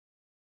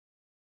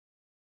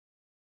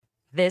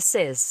This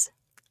is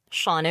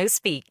Seano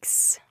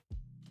Speaks.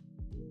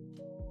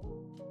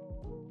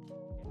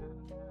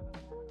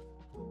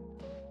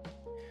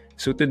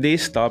 So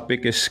today's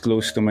topic is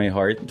close to my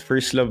heart.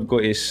 First love ko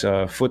is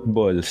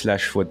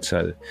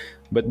football/futsal.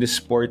 But this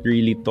sport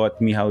really taught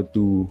me how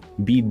to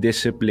be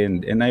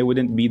disciplined, and I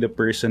wouldn't be the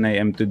person I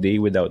am today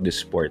without this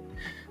sport.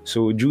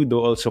 So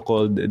Judo, also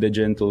called the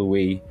gentle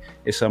way,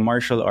 is a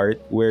martial art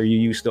where you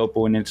use the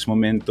opponent's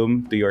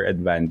momentum to your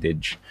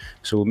advantage.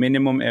 So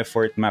minimum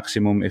effort,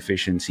 maximum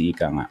efficiency,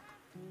 ika nga.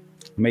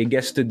 My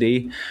guest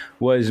today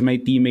was my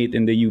teammate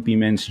in the UP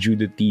men's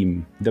judo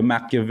team, the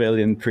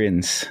Machiavellian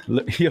Prince,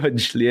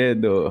 Yohj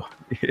Lledo.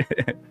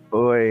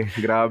 Uy,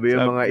 grabe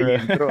yung Sup, mga bro?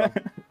 intro.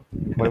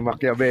 May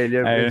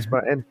Machiavellian Prince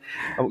pa. And,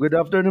 good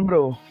afternoon,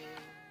 bro.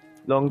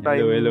 Long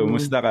time. Hello.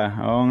 Musta ka?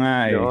 Oo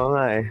nga eh. Oo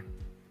nga eh.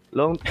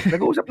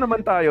 Nag-uusap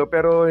naman tayo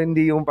pero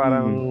hindi yung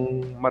parang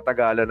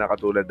matagalan na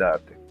katulad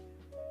dati.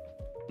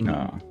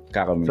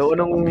 Kakamiss. So,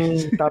 anong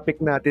topic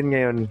natin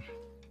ngayon?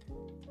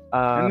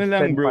 Ano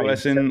lang bro,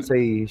 as in...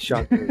 Say,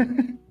 shot.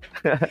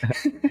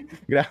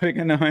 Grabe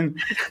ka naman.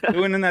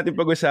 So, una natin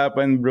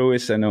pag-usapan bro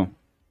is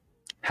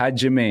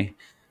Hajime.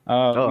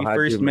 We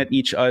first Hajime. met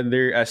each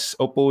other as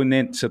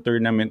opponent sa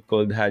tournament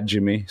called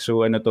Hajime.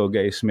 So to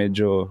guys,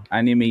 medyo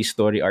anime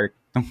story arc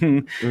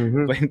tong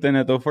kwento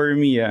na to. For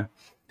me,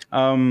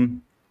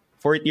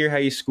 fourth year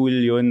high school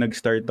yon,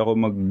 nag-start ako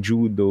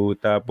mag-judo.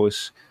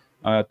 Tapos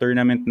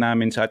tournament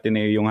namin sa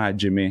Ateneo yung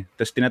Hajime.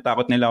 Tapos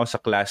tinatakot nila ako sa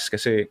class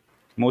kasi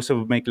most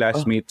of my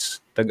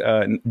classmates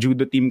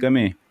judo team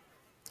kami.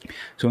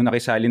 So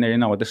nakisali na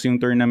rin ako. Tapos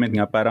yung tournament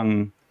nga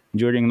parang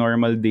during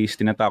normal days,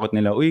 tinatakot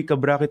nila, uy,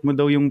 kabrakit mo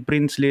daw yung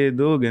Prince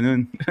Lledo,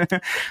 ganun.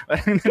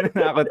 Parang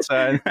nanatakot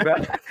sa...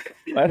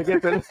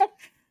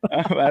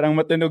 parang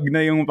matunog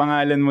na yung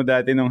pangalan mo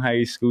dati nung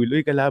high school.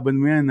 Uy, kalaban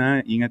mo yan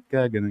ha, ingat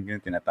ka, ganun,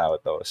 tinatakot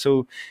ako.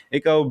 So,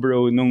 ikaw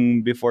bro, nung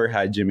before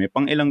Hajime,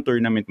 pang ilang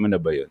tournament mo na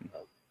ba yun?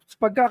 Sa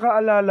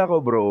pagkakaalala ko,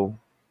 bro,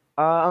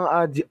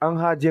 ang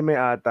Hajime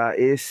ata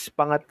is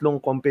pangatlong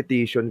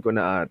competition ko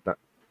na ata.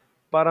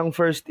 Parang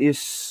first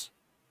is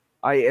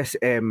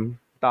ISM,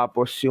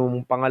 tapos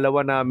yung pangalawa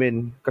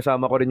namin,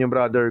 kasama ko rin yung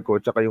brother ko,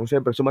 tsaka yung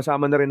siyempre,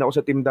 sumasama na rin ako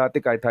sa team dati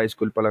kahit high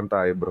school pa lang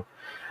tayo, bro.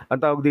 Ang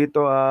tawag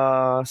dito,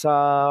 sa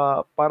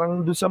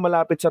parang dun sa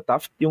malapit sa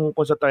Taft, yung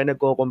kung sa tayo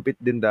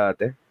nagko-compete din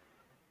dati.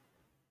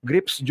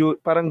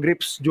 Parang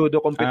Grips Judo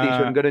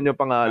competition, ganun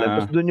yung pangalan.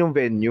 Tapos dun yung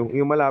venue,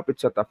 yung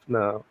malapit sa Taft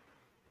na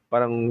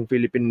parang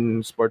Philippine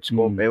Sports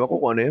Comp. Ewan ko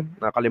kung ano yun.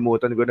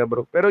 Nakalimutan ko na,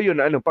 bro. Pero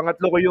yun,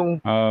 pangatlo ko yung,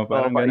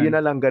 yun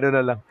na lang, ganun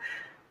na lang.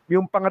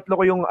 Yung pangatlo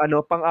ko yung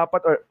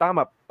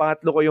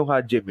pangatlo ko yung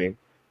Hajime.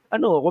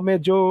 Kung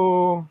medyo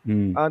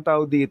ang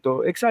tawag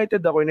dito,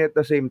 excited ako and at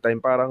the same time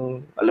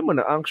parang alam mo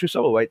na anxious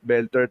ako, white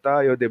belter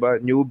tayo, 'di ba?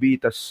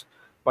 Newbie tas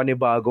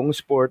panibagong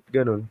sport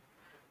ganun.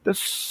 Tas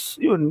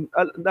yun,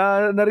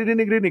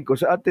 narinig ko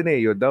sa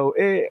Ateneo daw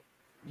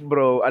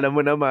bro, alam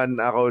mo naman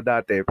ako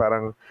dati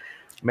parang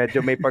medyo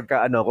may ko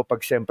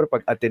pag siyempre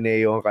pag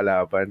Ateneo ang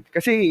kalaban.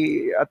 Kasi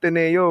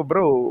Ateneo,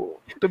 bro,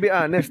 to be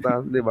honest,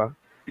 'di ba?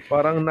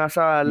 Parang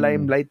nasa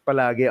limelight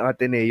palagi ang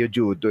Ateneo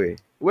Judo eh.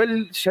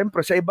 Well,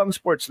 syempre sa ibang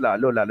sports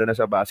lalo na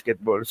sa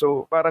basketball.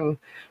 So parang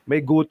may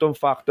gutom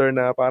factor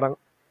na parang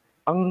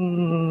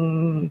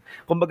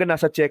kumbaga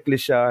nasa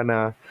checklist siya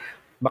na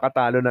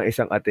makatalo ng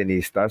isang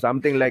Atenista.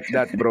 Something like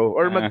that, bro.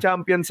 Or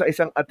mag-champion sa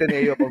isang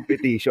Ateneo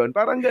competition.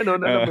 Parang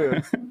gano'n, alam mo yun.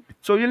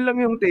 So yun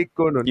lang yung take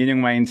ko nun. Yun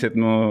yung mindset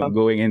mo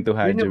going into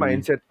Hajime. Yun yung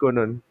mindset ko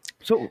nun.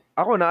 So,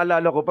 ako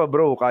naalala ko pa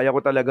bro, kaya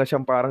ko talaga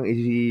siyang parang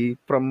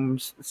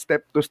from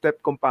step to step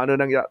kung paano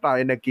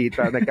tayo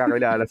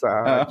nagkakilala sa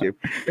Hajime.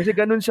 Kasi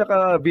ganun siya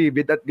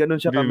ka-vivid at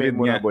ganun siya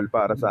ka-memorable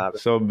para sa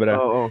akin.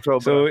 Sobra. Oo, sobra.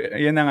 So,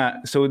 yun na nga.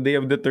 So, day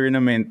of the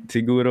tournament,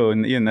 siguro,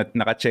 yun,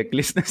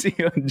 naka-checklist na si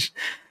Yohj.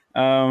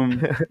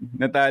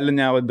 Natalo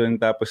niya ako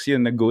doon, tapos yun,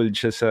 nag-gold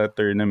siya sa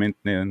tournament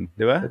na yun.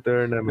 Di ba? Sa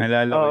tournament.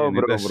 Naalala ko yun.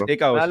 Bro.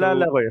 Ikaw,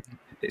 naalala ko yun.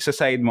 Sa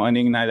side mo, ano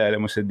yung naalala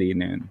mo sa day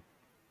na yun?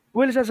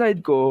 Well, sa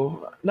side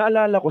ko,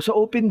 naalala ko, sa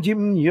open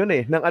gym yun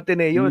ng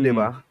Ateneo, di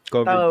ba?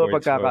 Tama ba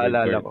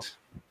pagkakaalala ko?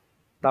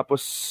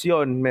 Tapos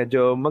yun,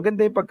 medyo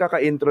maganda yung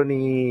pagkaka-intro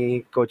ni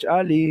Coach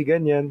Ali,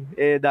 ganyan.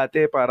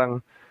 Dati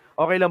parang,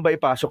 okay lang ba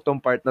ipasok tong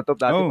part na to?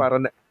 Dati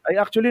parang,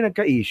 actually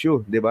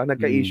nagka-issue, di ba?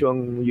 Nagka-issue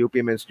ang UP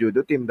Men's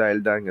Judo Team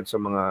dahil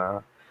sa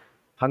mga,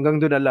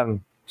 hanggang doon na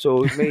lang.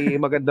 So, may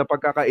maganda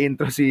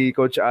pagkaka-intro si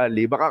Coach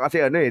Ali. Baka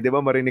kasi di ba,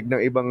 marinig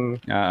ng ibang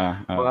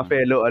mga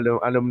fellow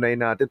alumni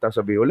natin.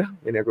 Tapos sabi, wala,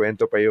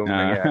 inikwento pa yung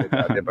nangyari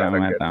dati.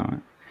 Tama.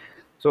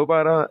 So,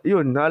 para,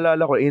 yun,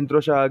 naalala ko,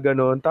 intro siya,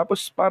 ganun.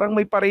 Tapos, parang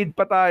may parade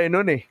pa tayo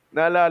nun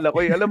Naalala ko,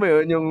 alam mo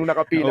yun, yung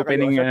nakapila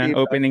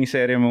opening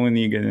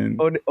ceremony,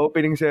 ganun.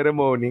 Opening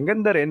ceremony.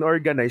 Ganda rin,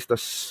 organized.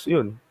 Tapos,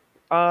 yun.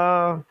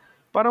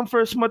 Parang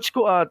first match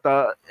ko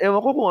ata,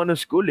 ewan ko kung ano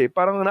school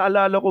Parang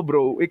naalala ko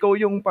bro, ikaw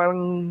yung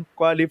parang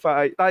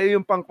tayo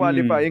yung pang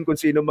qualifying kung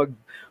sino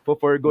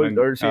for gold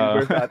or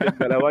silver sa ating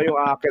dalawa,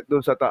 yung akit doon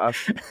sa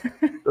taas.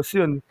 Tapos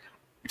yun.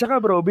 Tsaka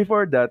bro,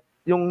 before that,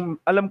 yung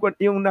alam ko,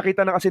 yung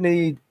nakita na kasi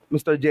ni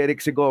Mr. Jeric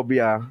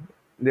Segovia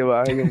Di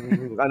ba?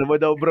 Yung ano mo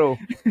daw, bro?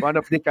 One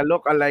of the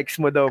ka-lookalikes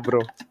mo daw,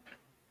 bro.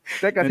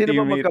 Teka, sino ba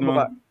teammate mo.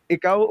 magkamukha?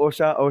 Ikaw o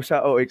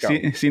siya o ikaw?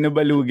 Sino ba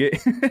lugi?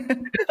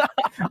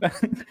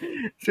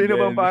 Sino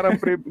bang parang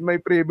may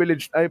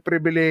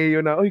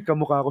pribilehiyo na, uy,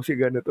 kamukha ko si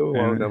ganito.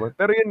 Wow naman.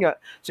 Pero yun nga,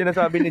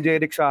 sinasabi ni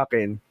Jeric sa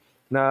akin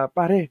na,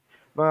 pare,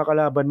 mga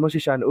kalaban mo si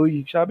Sean.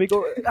 Uy, sabi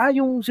ko,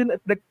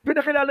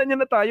 pinakilala niya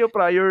na tayo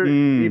prior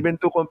even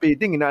to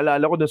competing.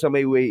 Inaalala ko doon sa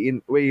may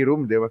way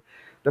room, di ba?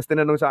 Tapos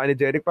tinanong sa akin ni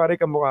Jeric, pare,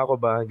 kamukha ko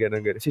ba?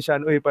 Ganun. Si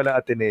Sean, uy, pala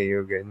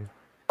Ateneo, ganyan.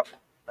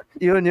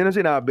 Yun ang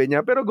sinabi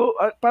niya. Pero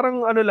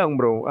parang ano lang,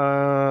 bro.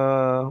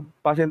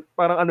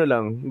 Parang ano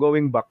lang,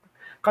 going back.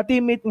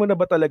 Ka-teammate mo na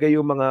ba talaga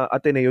yung mga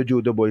Ateneo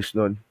Judo boys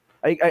nun?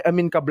 I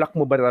mean, ka-block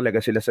mo ba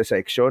talaga sila sa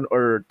section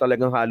or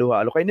talagang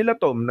halo-halo? Kaya nila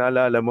Tom,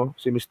 naalala mo?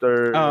 Si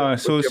Mr.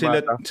 So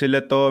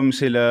sila Tom,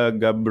 sila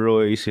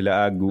Gabroy,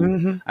 sila Agu,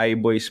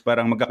 I-Boys,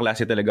 parang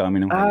magkaklase talaga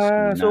kami ng high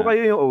school. So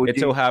kayo yung OG. It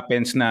so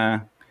happens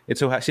na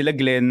sila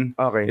Glenn,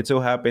 okay. It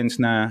so happens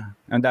na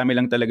ang dami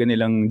lang talaga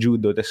nilang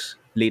judo, tas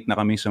late na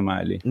kami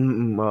sumali.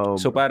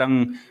 So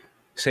parang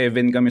 7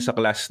 kami sa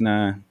class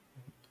na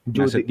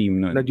nasa team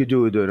nun.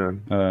 Nagjujudo nun.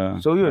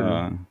 So yun.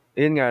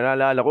 Yun nga,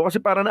 naalala ko.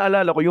 Kasi parang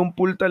naalala ko, yung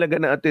pool talaga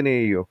na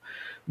Ateneo,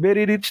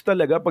 very rich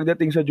talaga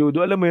pagdating sa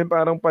judo. Alam mo yun,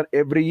 parang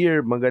every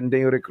year, maganda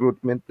yung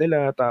recruitment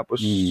nila.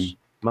 Tapos,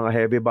 mga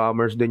heavy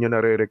bombers din yung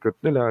nare-recruit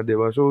nila.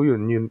 Diba? So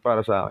yun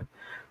para sa akin.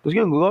 Tapos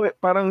yun,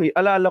 parang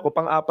alala ko,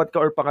 pang-4 ka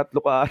or pang-3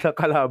 ka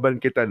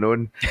kalaban kita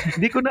nun.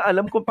 Hindi ko na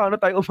alam kung paano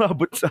tayo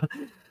umabot sa...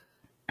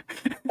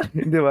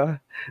 Di ba?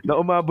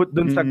 Na umabot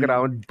dun sa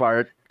ground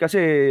part.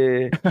 Kasi,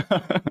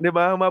 di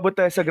ba, umabot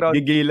tayo sa ground.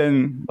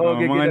 Gigilan.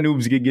 Gigilan. Mga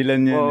noobs, gigilan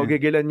yan.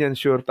 Gigilan yan,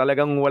 sure.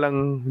 Talagang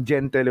walang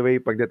gentle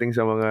way pagdating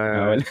sa mga...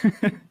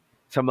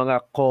 sa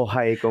mga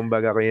kohai,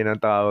 kumbaga ko yun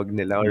ang tawag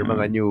nila, or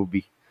mga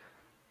newbie.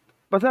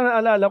 Basta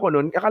naalala ko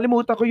nun,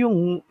 nakalimutan ko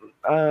yung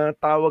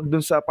tawag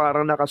dun sa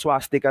parang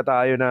nakaswastika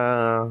tayo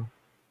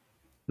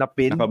na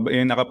pin.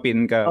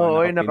 Nakapin ka.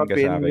 Oo,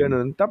 nakapin,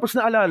 ganun. Tapos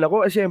naalala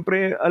ko,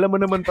 siyempre, alam mo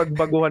naman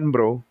pagbaguhan,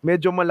 bro,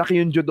 medyo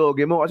malaki yung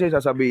judogi mo kasi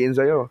sasabihin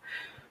sa'yo,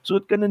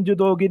 suit ka ng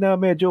judogi na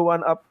medyo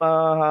 1 up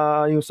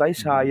yung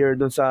size higher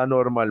dun sa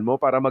normal mo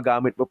para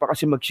magamit mo pa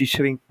kasi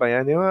mag-shrink pa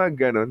yan. Yung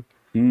ganun.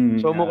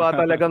 So mukha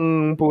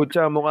talagang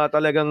mukha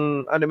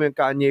talagang yung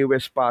Kanye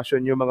West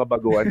fashion yung mga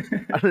baguhan.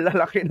 Ang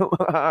lalaki ng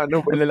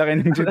mga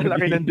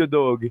lalaki ng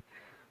judogi.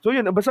 So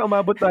yun, basta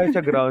umabot tayo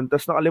sa ground,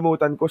 tapos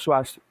nakalimutan ko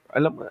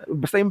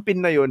basta yung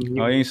pin na yun.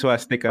 Yung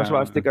swastika.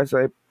 Swastika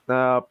sa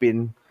na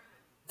pin.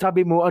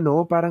 Sabi mo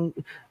parang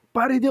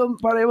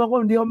ewan ko,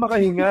 hindi ako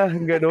makahinga,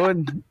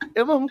 gano'n.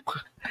 Ewan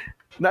ko.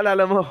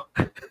 Naalala mo?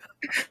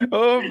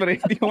 Oo, pre,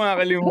 hindi ko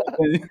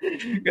makakalimutan.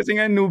 Kasi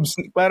nga noobs,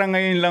 parang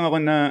ngayon lang ako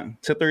na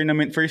sa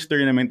first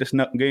tournament, tapos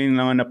ngayon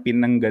lang ako na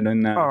pin ng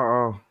gano'n na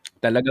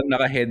talagang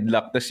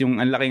naka-headlock, tapos yung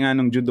ang laki nga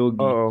ng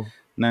judogi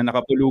na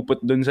nakapulupot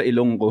doon sa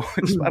ilong ko.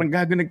 Tapos parang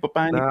gago,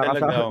 nagpapanik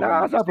talaga ako.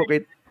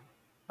 Nakakasuffocate.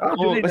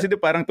 Kasi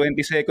parang 20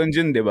 seconds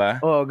yun, di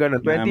ba? Oo,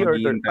 gano'n. 20 or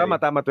 30.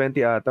 Tama, 20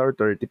 ata or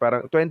 30.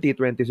 Parang 20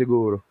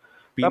 siguro.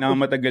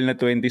 Pinakamatagal na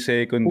 20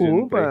 seconds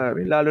yun. Oo,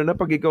 pare. Lalo na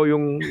pag ikaw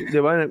yung, di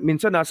ba,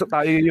 minsan nasa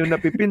tayo yung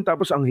napipin,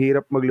 tapos ang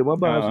hirap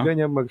maglumabas,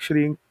 ganyan,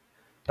 mag-shrink.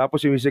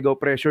 Tapos yung sigaw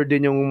pressure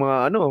din yung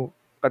mga,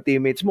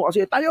 ka-teammates mo.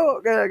 Kasi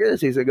tayo, kaya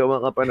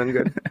sisigawan ka pa ng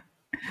gano'n.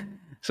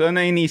 So,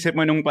 nainisip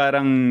mo nung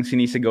parang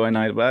sinisigawan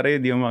na,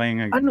 pare, di mo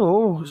makahinga.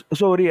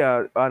 Sorry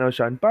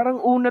Sean, parang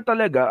una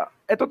talaga,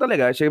 ito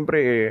talaga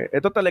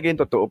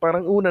yung totoo.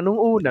 Parang nung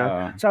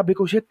una, sabi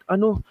ko, shit,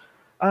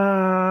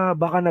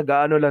 baka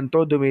nag-ano lang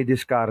to,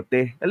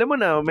 dumidiskarte. Alam mo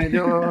na,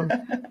 medyo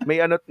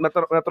may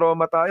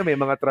na-trauma tayo, may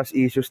mga trust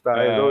issues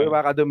tayo. So,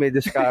 baka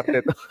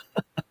dumidiskarte to.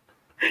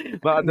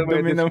 Baka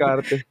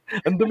dumidiskarte.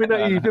 Ang dumi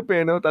na isip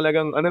no?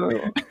 Talagang,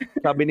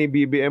 sabi ni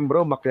BBM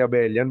bro,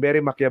 Machiavellian.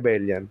 Very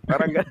Machiavellian.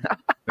 Parang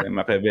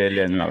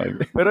Machiavellian.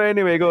 Pero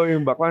anyway,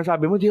 going back. Parang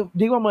sabi mo, di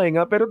ko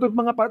mahinga. Pero ito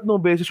mga 3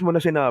 beses mo na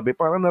sinabi,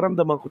 parang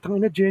naramdaman ko,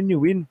 tangina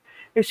genuine.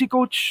 Si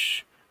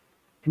Coach...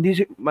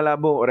 Hindi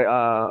malabo,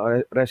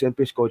 rest in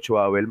peace Coach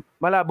Wawel.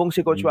 Malabong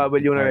si Coach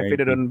Wawel yung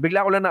referee doon.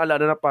 Bigla ko lang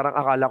naalala na parang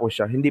akala ko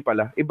siya. Hindi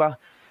pala. Iba.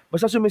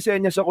 Basta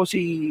sumisenyas ako si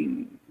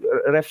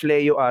Ref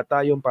Leo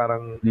ata, yung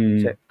parang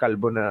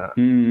kalbo na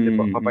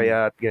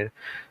mapayat. Ganyan.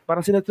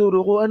 Parang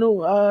sinaturo ko,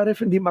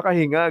 ref, hindi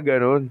makahinga,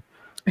 gano'n.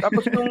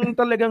 Tapos nung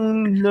talagang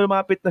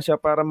lumapit na siya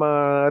para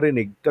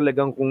marinig,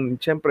 talagang kung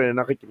siyempre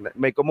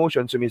may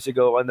commotion,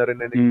 sumisigaw ka na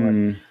rin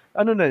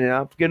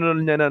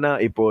kinunol niya na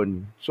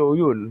naipon. So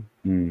yun.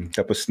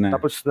 Tapos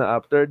na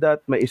after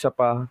that, may isa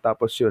pa.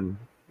 Tapos yun,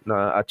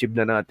 na-achieve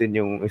na natin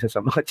yung isa sa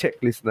mga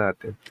checklist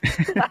natin.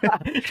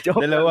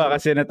 Dalawa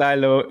kasi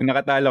nakatalo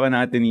ka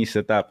ng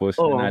Ateneo,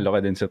 tapos nanalo ka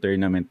din sa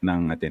tournament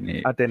ng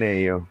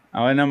Ateneo.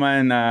 Ako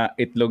naman,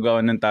 itlog ako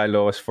ng talo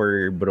ko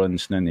for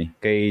bronze nun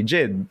Kay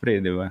Jed,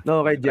 pre, di ba?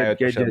 No, kay Jed.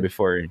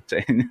 Before.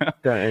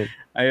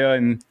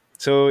 Ayun.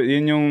 So,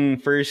 yun yung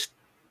first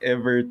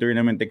ever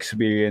tournament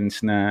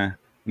experience na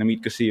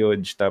na-meet ko si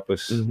Yohj,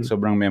 tapos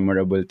sobrang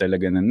memorable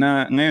talaga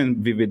na ngayon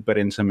vivid pa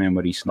rin sa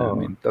memories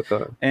namin.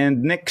 Totoo.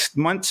 And next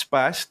month's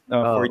past,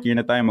 fourth year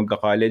na tayo,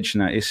 magka-college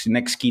na, is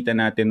next kita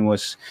natin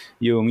was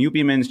yung UP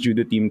Men's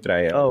Judo Team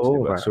tryouts.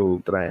 Diba? So,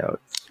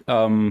 tryouts.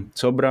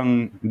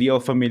 Sobrang di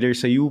ako familiar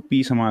sa UP,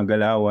 sa mga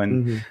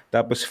galawan.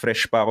 Tapos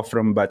fresh pa ako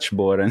from batch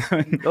Bora.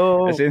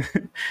 Kasi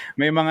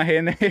may mga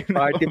hena-hena.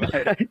 Party ba?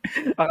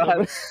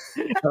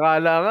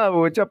 Akala nga,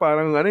 butya,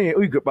 parang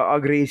uy,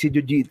 aggressive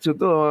jiu-jitsu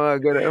to.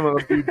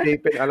 Mga PJ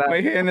pen.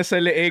 May hena sa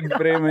leeg,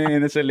 pre. May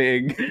hena sa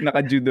leeg.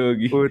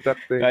 Naka-judogi. Putak.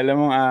 Kala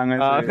mong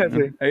angas.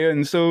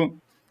 Ayun, so,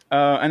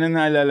 ano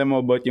naalala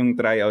mo about yung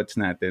tryouts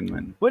natin,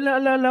 man?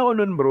 Wala, alala ko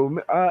nun, bro.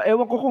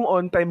 Ewan ko kung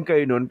on time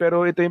kayo nun,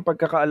 pero ito yung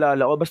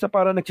pagkakaalala ko. Basta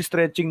parang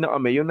nag-stretching na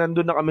kami. Yung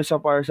nandun na kami sa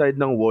far side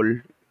ng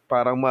wall.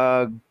 Parang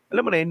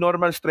alam mo na yung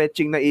normal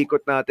stretching na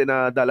ikot natin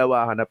na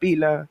dalawahan na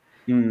pila.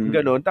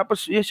 Ganon.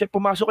 Tapos,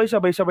 pumasok kayo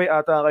sabay-sabay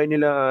ata kayo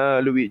nila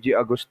Luigi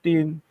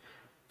Agustin,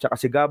 tsaka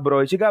si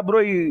Gabroy. Si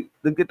Gabroy,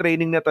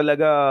 nagtitraining na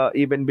talaga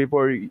even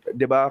before,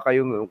 di ba,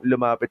 kayong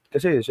lumapit.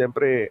 Kasi,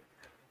 syempre,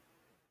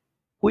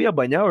 kuya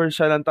ba niya or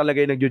siya lang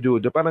talaga yung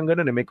nagjujudo? Parang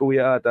gano'n may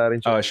kuya ata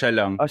rin siya. Siya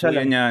lang.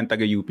 Kuya niya,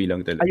 taga-UP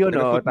lang talaga. Ayun,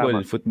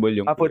 tama. Football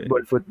yung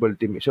football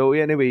team. So,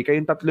 anyway,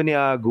 kayong tatlo ni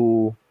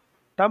Agu,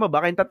 tama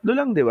ba? Kayong tatlo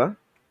lang, di ba?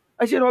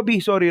 Ay, si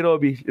Robbie. Sorry,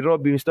 Robbie.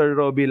 Mr.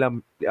 Robbie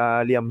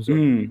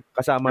Liamson.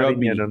 Kasama Robbie. rin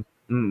niya nun.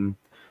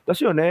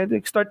 Tapos yun,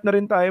 start na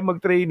rin tayo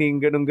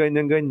mag-training,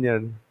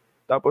 ganyan.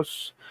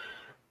 Tapos,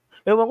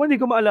 ewan ko, hindi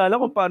ko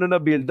maalala kung paano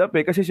na-build up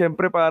Kasi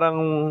syempre parang,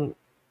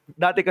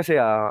 dati kasi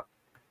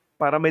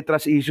para may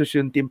trust issues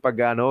yung team pag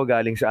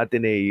galing sa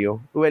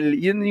Ateneo. Well,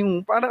 yun yung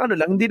parang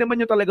lang, hindi naman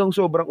yung talagang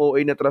sobrang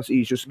OA na trust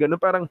issues.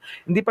 Ganun parang,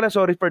 hindi pala,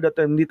 sorry for the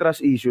term, hindi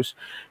trust issues.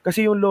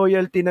 Kasi yung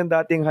loyalty ng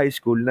dating high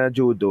school na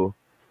judo,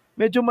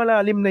 medyo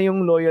malalim na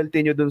yung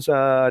loyalty nyo dun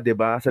sa, di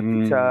ba, sa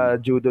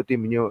judo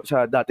team nyo,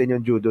 sa dati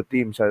nyong judo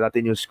team, sa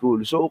dati nyong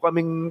school. So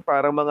kaming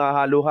parang mga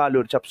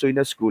halo-halo, chapsoy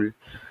na school,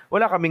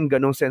 wala kaming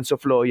ganong sense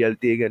of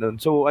loyalty, ganun.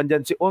 So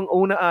andyan, ang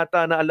una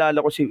ata,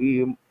 naalala ko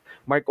si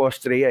Mark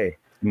Austria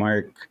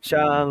Mark.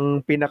 Siyang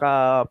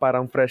pinaka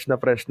parang fresh na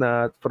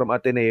from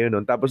Ateneo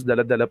nun. Tapos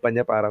dala-dala pa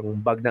niya parang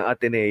bag ng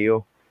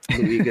Ateneo.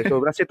 So,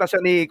 nasita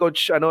siya ni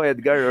Coach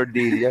Edgar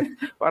Ordillas.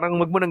 Parang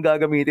wag mo nang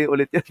gagamitin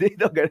ulit yan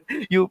dito.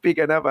 UP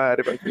ka na,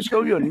 pare.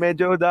 So yun,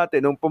 medyo dati,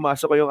 nung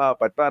pumasok ko yung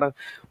apat, parang,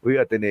 uy,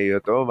 Ateneo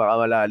to. Baka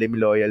malalim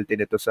loyalty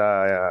nito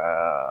sa,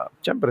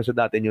 syempre, sa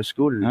dati yung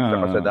school.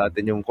 Saka sa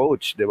dati yung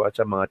coach, di ba?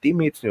 Sa mga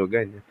teammates nyo,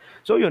 ganyan.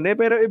 So yun,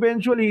 pero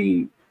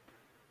eventually,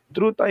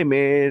 through time,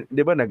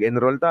 di ba,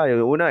 nag-enroll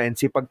tayo. Una,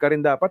 NC-Pag ka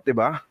rin dapat, di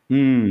ba?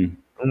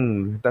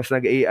 Tapos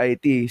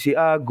nag-AIT. Si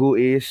Agu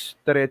is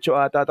diretso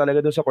ata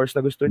talaga doon sa course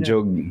na gusto niya.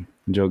 Jog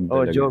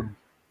talaga. Jog.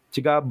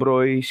 Si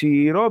Gabroy.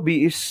 Si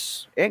Robbie is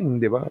Eng,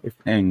 di ba?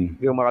 Eng.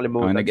 Yung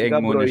makalimutan. Nag-Eng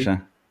muna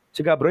siya.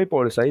 Si Gabroy,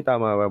 Polsay.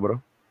 Tama ba, bro?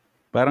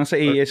 Parang sa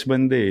AS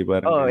banda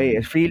Parang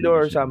AS. Philo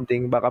or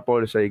something. Baka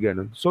Polsay,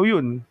 ganun. So,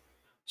 yun.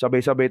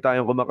 Sabay-sabay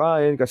tayong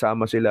kumakain.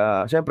 Kasama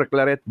sila. Siyempre,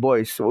 Claret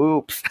Boys.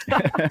 Oops.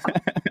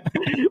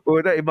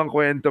 Puta, ibang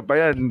kwento pa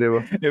yan, di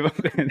ba? Ibang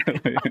kwento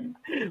pa yan.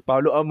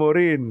 Paulo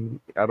Amorin,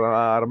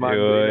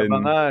 Armando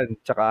Lamangan,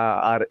 tsaka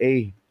RA,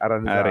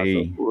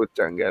 Aranzazo.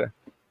 Putsang gala.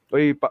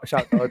 Uy,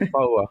 shoutout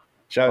Pau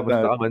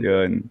Shoutout,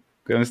 yun.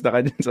 Kamusta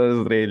ka dyan sa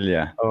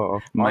Australia? Oo.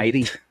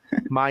 Might.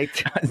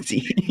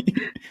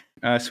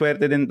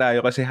 Swerte din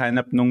tayo kasi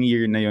hanap nung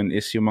year na yun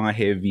is yung mga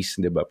heavies,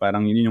 di ba?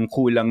 Parang yun yung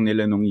kulang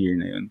nila nung year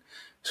na yun.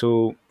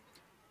 So,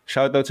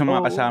 shoutout sa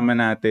mga kasama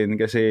natin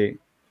kasi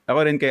ako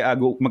rin kay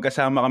Agu,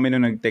 magkasama kami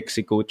nung nag-text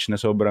si coach na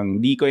sobrang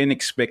di ko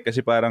in-expect kasi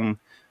parang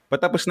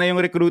patapos na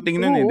yung recruiting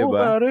nun di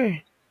ba?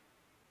 Pare.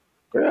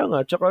 Kaya nga,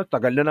 tsaka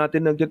tagal na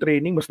natin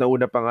nag-training, mas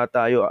nauna pa nga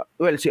tayo.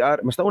 Well,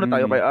 mas nauna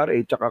tayo kay RA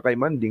tsaka kay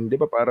Manding, di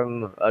ba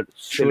parang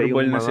sila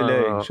yung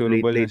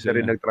mga late na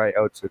rin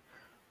nag-tryouts.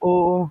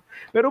 Oo.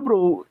 Pero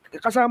bro,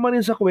 kasama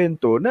rin sa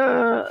kwento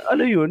na,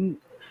 yun,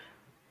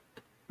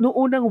 noong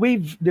unang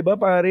wave, di ba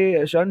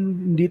pare,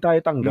 hindi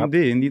tayo tanggap?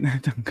 Hindi na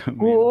tanggap.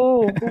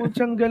 Oo,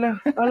 putsang gala.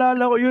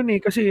 Alala ko yun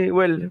kasi,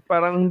 well,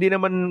 parang hindi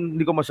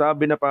ko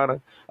masabi na parang,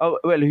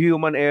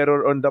 human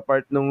error on the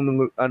part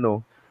nung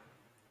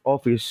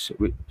office.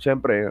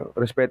 Siyempre,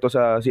 respeto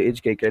sa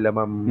CHK kay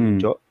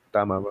Ma'am Jo.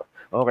 Tama ba?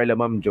 O, kay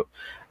Ma'am Jo.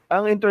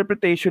 Ang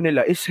interpretation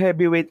nila is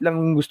heavyweight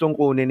lang gustong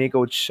kunin ni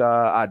Coach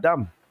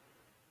Adam.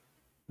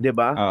 'Di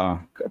ba?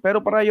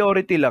 Pero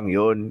priority lang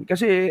 'yun.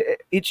 Kasi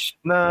each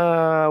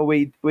na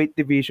weight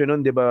division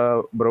nun, 'di ba,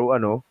 bro,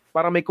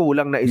 para may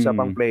kulang na isa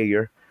pang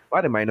player.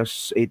 Pare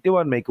minus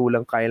 81, may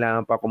kulang,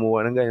 kailangan pa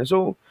kumuha ng ganyan.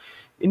 So,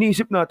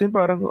 iniisip natin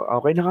parang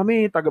okay na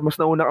kami,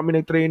 mas nauna kami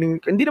nag-training.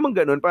 Hindi naman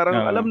ganoon,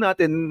 parang alam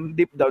natin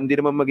deep down hindi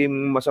naman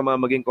masama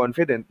maging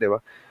confident, 'di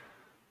ba?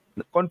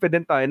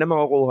 Confident tayo na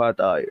makukuha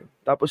tayo.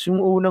 Tapos yung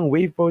unang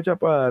wave po siya,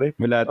 pare.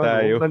 Wala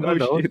tayo.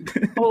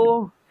 Shit.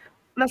 Oo.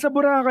 Nasa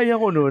Boracay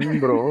ako noon,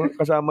 bro.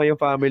 Kasama yung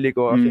family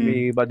ko kasi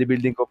may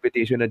bodybuilding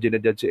competition na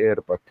ginajudge si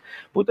Airpot.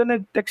 Puta,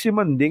 nag-text si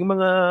Manding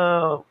mga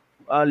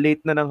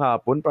late na ng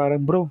hapon.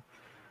 Parang, bro,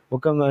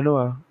 huwag kang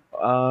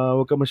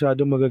wag ka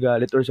masyadong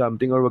magagalit or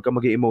something or wag ka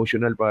maging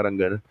emotional, parang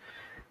gano'n.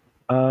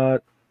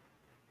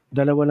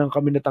 Dalawa lang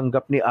kami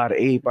natanggap ni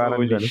RA,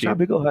 parang Holy gano'n. shit.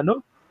 Sabi ko,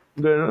 ano?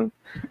 Gano'n.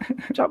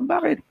 Sabi,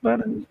 bakit?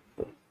 Parang,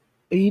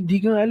 hindi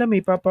ko alam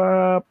eh.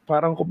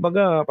 Parang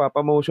kumbaga,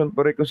 motion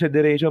for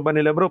reconsideration pa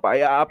nila, bro.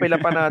 Iaapila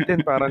pa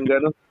natin, parang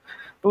gano'n.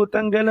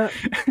 Putang gala.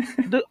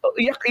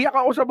 Iyak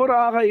ako sa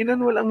Boracay,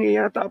 walang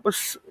iya.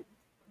 Tapos,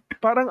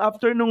 parang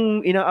after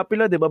nung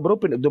inaapila, di ba bro,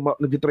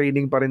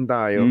 nag-training pa rin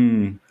tayo.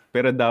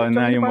 Pero down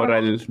na yung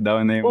moral.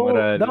 Down na yung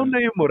moral. Down na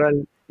yung moral.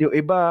 Yung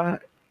iba,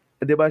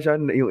 di ba siya,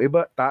 yung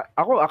iba,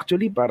 ako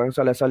actually, parang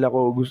sa Lasal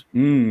ako,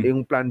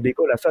 yung plan B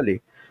ko, Lasal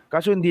eh.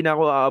 Kaso hindi na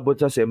ako aabot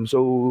sa SEM,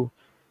 so,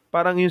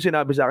 parang yung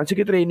sinabi sa akin,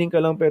 sige training ka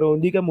lang, pero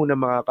hindi ka muna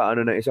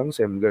makakaano ng isang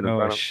SEM, ganun.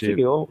 Parang, shit.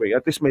 sige, okay,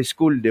 at least may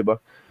school, di ba?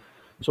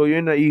 So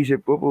yun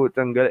naisip ko,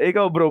 putang gala.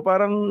 Ikaw bro,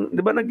 parang,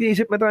 di ba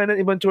nag-iisip na tayo ng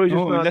ibang choices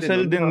natin?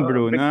 Lasal din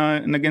bro,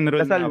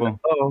 nag-enroll na ako.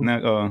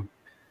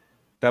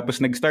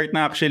 Tapos nag-start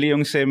na actually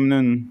yung SEM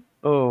nun.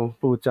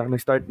 Putsak,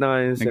 nag-start na nga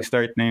yung SEM.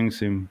 Nag-start na yung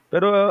SEM.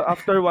 Pero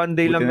after one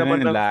day lang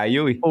naman.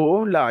 Layo eh.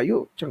 Oo,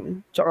 layo.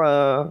 Tsaka,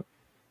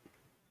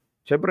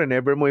 syempre,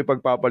 never mo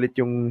ipagpapalit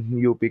yung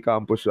UP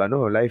campus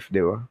life,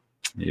 di ba?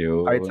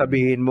 Yun. Kahit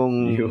sabihin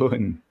mong,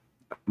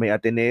 may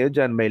Ateneo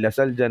dyan, may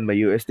Lasal dyan, may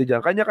UST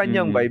dyan.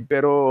 Kanya-kanyang vibe,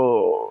 pero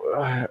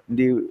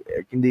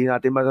hindi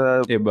natin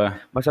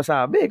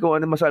masasabi kung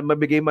ano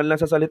mabigay man lang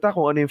sa salita,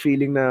 kung ano yung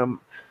feeling na,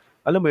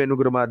 alam mo yun,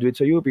 graduate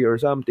sa UP or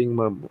something,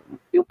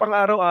 yung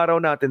pang-araw-araw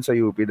natin sa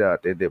UP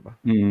dati, di ba?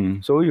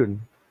 So, yun.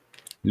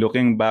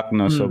 Looking back,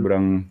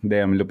 sobrang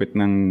lupit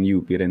ng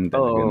UP rin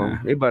talaga na.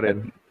 Iba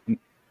rin.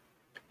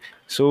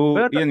 So,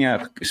 yun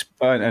nga,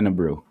 ano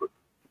bro?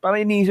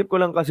 Parang iniisip ko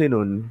lang kasi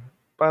nun,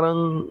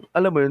 parang,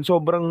 alam mo yun,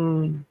 sobrang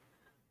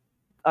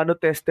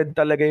tested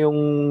talaga yung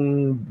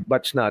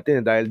batch natin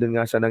dahil dun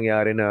nga sa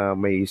nangyari na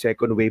may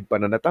second wave pa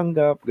na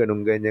natanggap,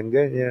 ganyan,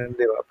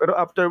 di ba? Pero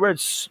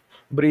afterwards,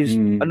 breeze,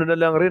 ano na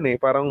lang rin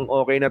eh, parang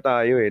okay na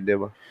tayo eh, di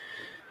ba?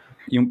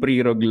 Yung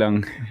pre-rog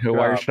lang,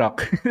 war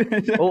shock.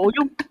 Oo,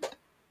 yung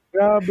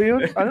grabe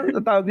yun. Ano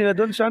natawag nila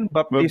doon, Sean?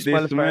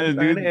 Baptismal fan.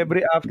 Dude.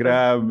 Every after.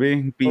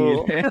 Grabe.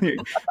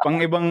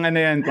 Pang-ibang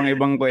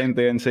pang-ibang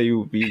kwento yan sa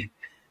UP.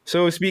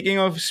 So,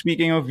 speaking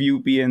of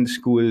UP and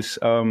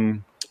schools,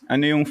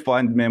 ano yung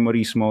fond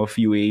memories mo of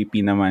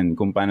UAAP naman?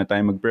 Kung paano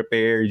tayo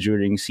mag-prepare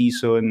during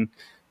season,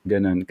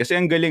 ganun. Kasi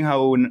ang galing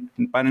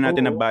paano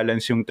natin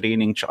na-balance yung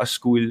training tsaka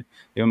school.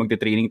 Yung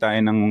magte-training tayo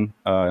ng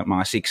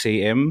mga 6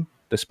 a.m.,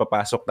 tapos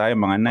papasok tayo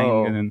mga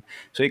 9, ganun.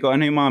 So, ikaw,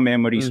 ano yung mga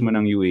memories mo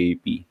ng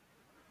UAAP?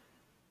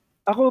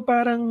 Ako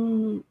parang,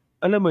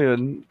 alam mo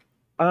yun,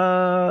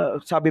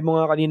 sabi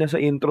mo nga kanina sa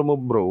intro mo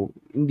bro,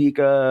 hindi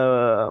ka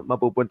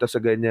mapupunta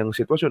sa ganyang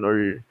sitwasyon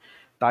or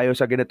tayo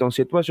sa ganitong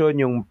sitwasyon,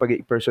 yung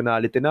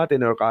personality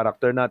natin or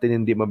character natin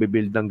hindi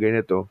mabibuild ng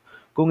ganito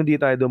kung hindi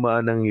tayo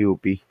dumaan ng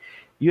UP.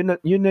 Yun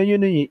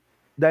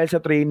dahil sa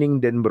training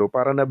din bro,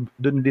 para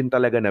doon din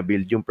talaga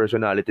na-build yung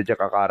personality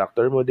at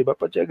character mo, di ba?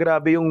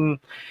 Grabe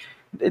yung,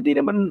 hindi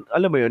naman,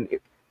 alam mo yun,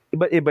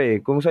 iba-iba eh.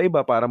 Kung sa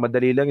iba, para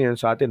madali lang yun,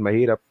 sa atin,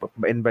 mahirap,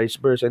 and vice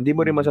versa. Hindi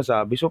mo rin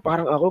masasabi. So,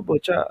 parang ako po,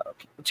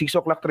 6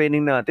 o'clock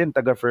training natin,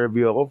 taga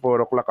Fairview ako,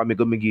 4 o'clock kami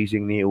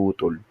gumigising ni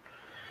Utol.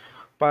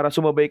 Para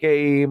sumabay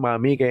kay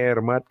Mami, kay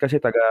Ermat,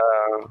 kasi taga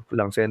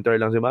center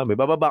lang si Mami.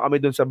 Bababa kami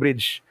dun sa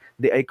bridge,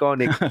 the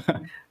iconic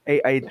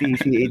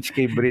AIT-CHK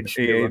bridge.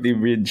 AIT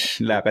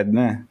bridge, lakad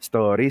na.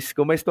 Stories.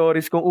 Kung may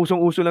stories, kung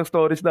usong-uso lang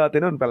stories dati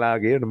nun,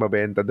 palagi yun,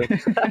 mabenta dun.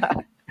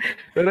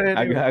 Pero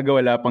anyway, aga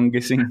wala pang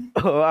gising.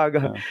 Oo,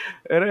 aga.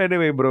 Pero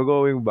anyway, bro,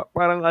 going back.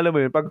 Parang alam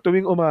mo yun, pag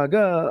tuwing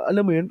umaga,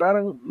 alam mo yun,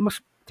 parang mas,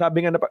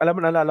 sabi nga,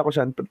 naalala ko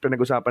siya,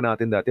 pinag-usapan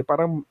natin dati,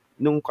 parang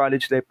nung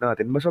college life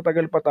natin, mas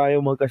matagal pa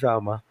tayo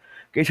magkasama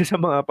kaysa sa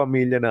mga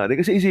pamilya natin.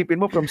 Kasi isipin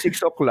mo, from 6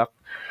 o'clock,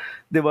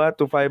 di ba,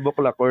 to 5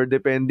 o'clock, or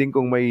depending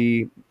kung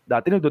may,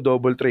 dati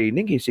nagdo-double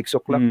training, 6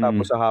 o'clock,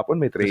 tapos sa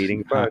hapon may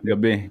training pa.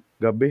 Gabi.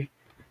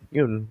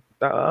 Yun.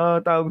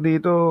 Tawag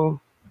dito,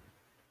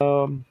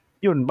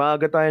 yun,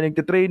 maaga tayo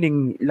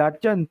nagtitraining.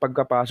 Lahat yan,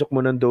 pagkapasok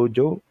mo ng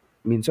dojo,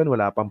 minsan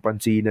wala pang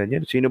pansinan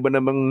yan. Sino ba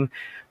namang,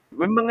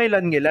 may mga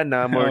ilan-ilan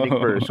na morning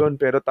person,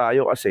 pero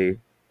tayo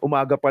kasi,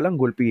 umaga pa lang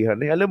gulpihan.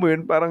 Alam mo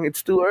yun, parang it's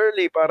too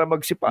early para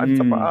magsipaan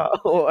sa paa.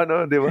 O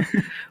ano, di ba?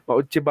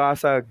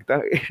 Mautsibasag.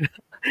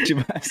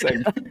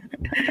 Chibasag.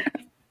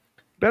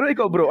 Pero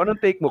ikaw bro, anong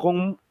take mo?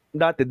 Kung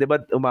dati, di ba,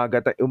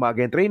 umaga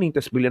yung training,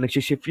 tapos bigla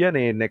nagsishift yan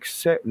eh.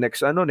 Next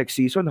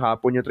season,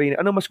 hapon yung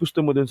training. Ano mas gusto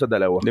mo dun sa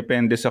dalawa?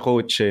 Depende sa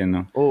coach eh,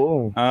 no?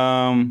 Oo.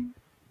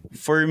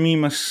 For me,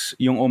 mas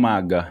yung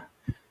umaga.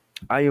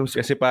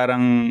 Kasi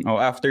parang,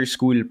 after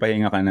school,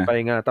 pahinga ka na.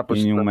 Tapos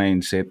yun yung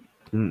mindset.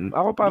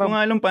 Ako parang, hindi ko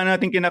nga alam paano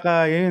natin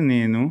kinakaya yun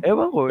eh, no?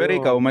 Ewan ko. Pero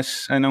ikaw,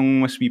 anong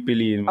mas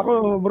pipiliin mo?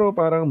 Ako bro,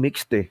 parang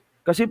mixed eh.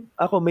 Kasi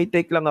ako, may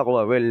take lang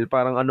ako. Well,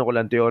 parang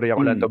teorya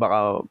ko lang to.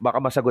 Baka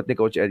masagot ni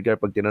Coach Edgar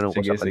pag tinanong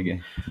ko sa kanya.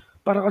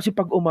 Para kasi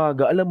pag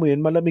umaga, alam mo yun,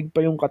 malamig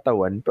pa yung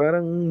katawan.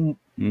 Parang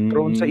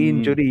prone sa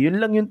injury.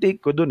 Yun lang yung take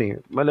ko dun eh.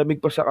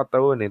 Malamig pa sa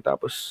katawan eh.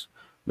 Tapos,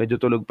 medyo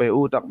tulog pa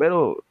yung utak.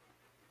 Pero,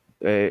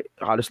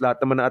 halos lahat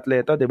naman ng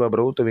atleta, 'di ba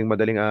bro, tuwing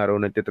madaling araw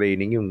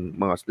nagte-training yung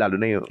mga, lalo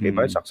na yung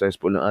iba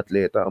successful na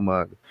atleta,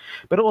 umaga.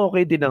 Pero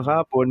okay din ang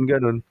hapon,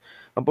 ganun.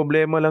 Ang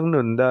problema lang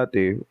nun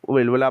dati,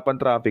 wala pang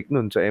traffic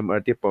nun sa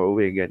MRT pa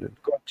uwi, ganun.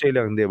 Kotse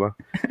lang, 'di ba?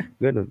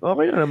 Ganun.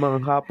 Okay na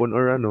namang hapon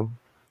or ano.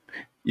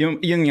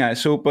 Yun nga,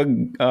 so pag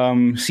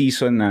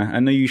season na,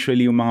 ano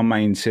usually yung mga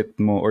mindset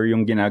mo or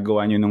yung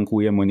ginagawa nyo ng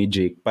kuya mo ni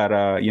Jake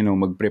para,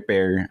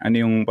 mag-prepare? Ano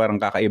yung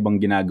parang kakaibang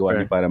ginagawa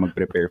nyo para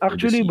mag-prepare for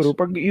Actually, the bro, season?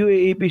 pag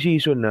UAAP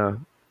season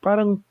na,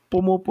 parang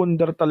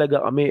pumupundar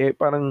talaga kami.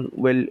 Parang,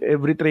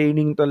 every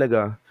training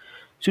talaga,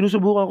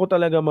 sinusubukan ko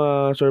talaga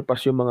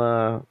ma-surpass yung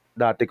mga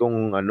dati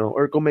kong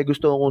or kung may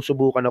gusto akong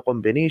subukan na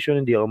combination,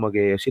 hindi ako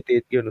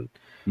mag-hesitate, gano'n.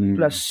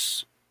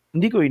 Plus,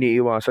 hindi ko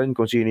iniiwasan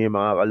kung sino yung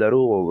mga kalaro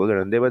ko,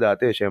 gano'n. Di ba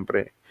dati,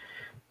 syempre,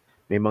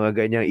 may mga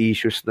ganyang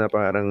issues na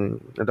parang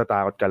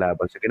natatakot ka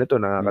laban sa ganito,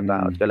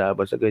 nakakatakot ka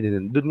laban sa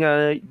ganyan. Doon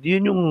nga,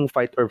 yun yung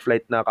fight or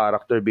flight na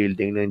character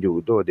building ng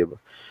judo, di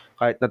ba?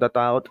 Kahit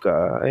natatakot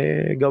ka,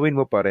 gawin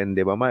mo pa rin,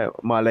 di ba?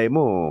 Malay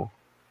mo,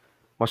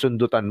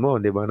 masundutan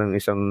mo, di ba, ng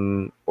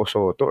isang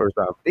osoto or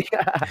something.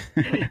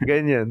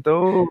 Ganyan.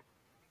 So,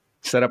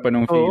 Sarap pa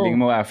nung feeling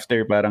mo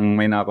after parang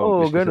may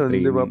na-accomplish ka sa ganun,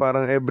 di ba? training.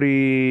 Parang every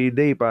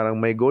day, parang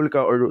may goal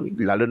ka, or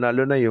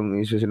lalo-lalo na yung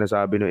isa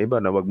sinasabi ng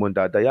iba na wag mong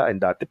dadayain.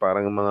 Dati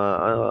parang mga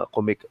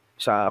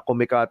sa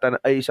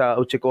kumikata, sa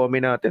uchikomi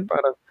natin,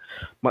 parang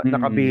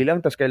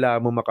nakabilang, tas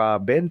kailangan mo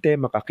maka 20,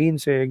 maka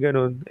 15,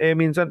 ganun.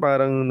 Minsan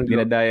parang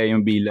Dinadaya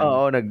yung bilang.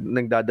 Oo,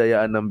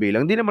 nagdadayaan ng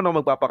bilang. Hindi naman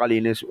ako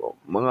magpapakalinis.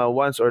 Mga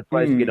once or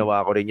twice ginawa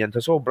ko rin yan.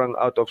 Sa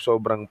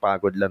sobrang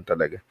pagod lang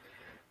talaga.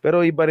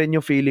 Pero iba rin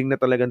yung feeling na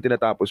talagang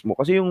tinatapos mo.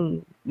 Kasi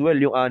yung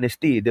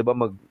honesty, 'di ba,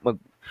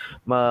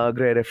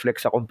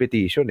 magre-reflect sa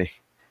competition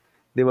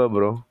 'Di ba,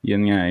 bro?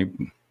 Yun nga.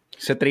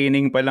 Sa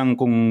training pa lang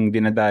kung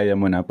dinadaya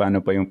mo na, paano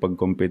pa yung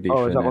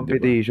pag-competition Sa na,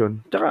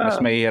 competition. Diba? Mas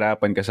Tsaka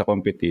mahihirapan ka sa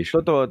competition.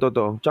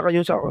 totoo. Tsaka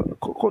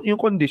yung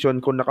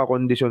condition, kung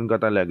naka-condition ka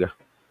talaga.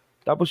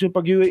 Tapos yung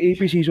pag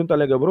UAAP season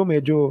talaga, bro,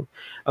 medyo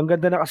ang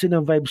ganda na kasi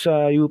ng vibe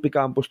sa UP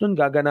campus nun,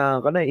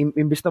 gaganahan ka na.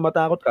 Imbis na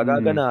matakot ka,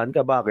 gaganahan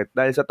ka. Bakit?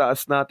 Dahil sa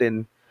taas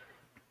natin,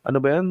 ano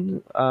ba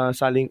yan?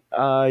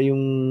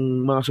 Yung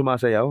mga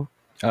sumasayaw.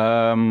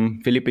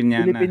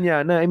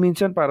 Filipiniana.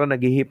 Minsan para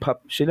nag-hip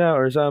hop sila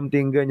or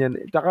something ganyan.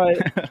 Taka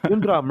yung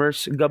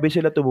drummers, gabi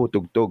sila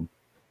tumutugtog.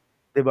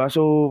 'Di ba?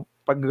 So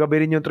pag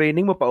gabi rin yung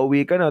training mo,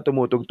 pauwi ka na,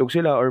 tumutugtog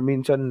sila, or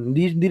minsan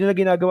hindi nila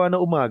ginagawa na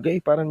umaga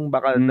parang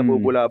baka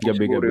nabubulabog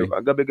siguro yung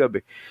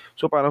gabi-gabi.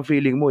 So parang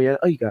feeling mo yan,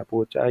 ay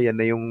kaputya, yan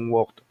na yung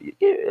walk.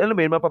 Alam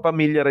mo yun,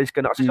 mapapamiliarize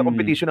ka na kasi sa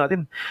competition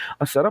natin,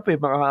 ang sarap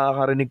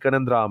makakarinig ka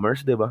ng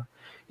drummers, 'di ba?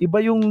 Iba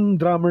yung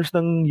drummers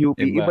ng UP,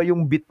 iba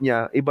yung beat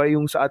niya, iba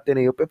yung sa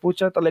Ateneo.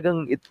 Putya,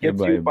 talagang it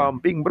gets you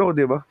pumping, bro,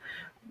 'di ba?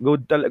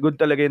 Good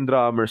talaga yung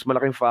drummers,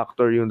 malaking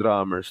factor yung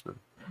drummers.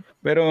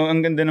 Pero ang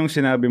ganda nung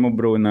sinabi mo,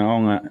 bro, na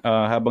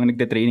habang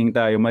nagte-training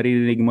tayo,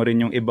 maririnig mo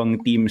rin yung ibang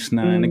teams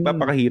na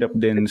nagpapakahirap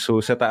din.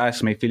 So sa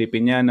taas may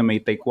Filipiniana, may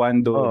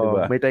Taekwondo, di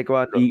ba? May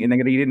Taekwondo.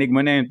 Naririnig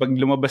mo na yun. Pag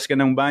lumabas ka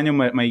ng banyo,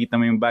 makikita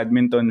mo yung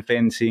badminton,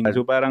 fencing.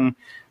 So parang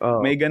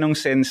may ganong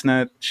sense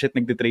na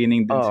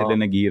nagte-training din sila,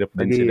 naghihirap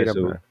din sila.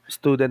 So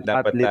student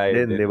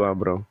athlete din, di ba,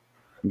 bro?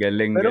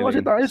 Galing. Pero kasi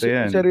tayo,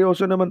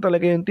 seryoso naman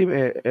talaga yung team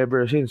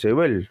ever since.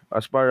 Well,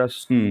 as far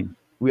as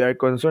we are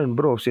concerned,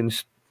 bro,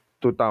 since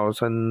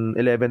 2011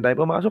 tayo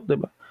pumasok,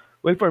 diba?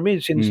 Well, for me,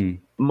 since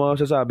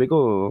masasabi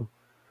ko,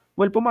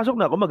 pumasok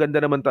na ako, maganda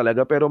naman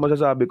talaga, pero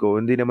masasabi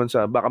ko, hindi naman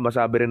baka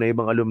masabi rin na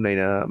ibang alumni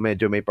na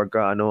medyo may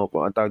pagka, ang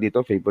tawag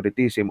dito,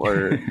 favoritism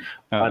or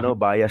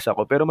bias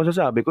ako. Pero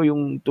masasabi ko,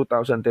 yung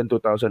 2010,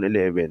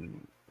 2011,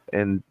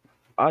 and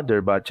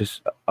other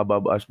batches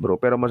above us, bro.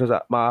 Pero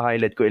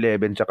ma-highlight ko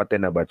 11 tsaka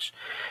 10 na batch.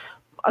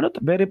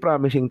 Very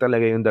promising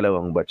talaga yung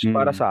dalawang batch.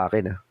 Para sa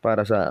akin,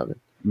 para sa akin.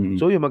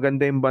 So, yung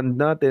maganda yung band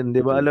natin,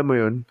 di ba? Alam mo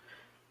yun?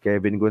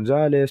 Kevin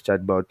Gonzalez,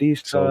 Chad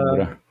Bautista,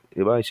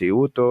 di ba? Si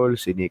Utol,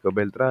 si Nico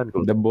Beltran.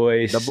 The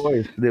Boys,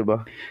 di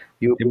ba?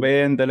 Iba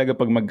yan talaga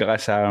pag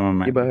magkakasama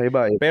man.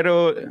 Iba.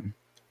 Pero,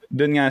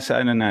 dun nga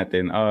sa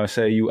natin,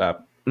 sa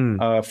UAAP,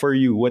 for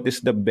you, what is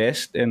the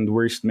best and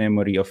worst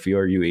memory of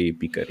your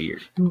UAAP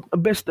career?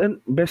 Best,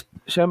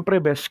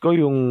 syempre best ko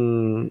yung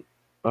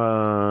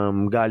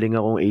galing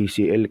akong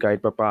ACL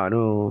kahit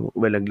papaano.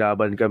 Well,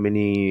 naglaban kami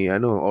ni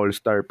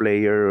all-star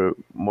player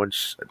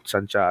Mons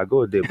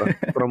Santiago, 'di ba?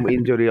 From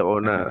injury ako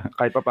na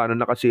kahit papaano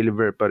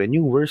naka-silver pa rin.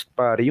 Yung worst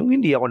pare, yung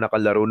hindi ako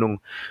nakalaro nung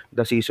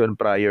the season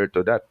prior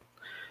to that.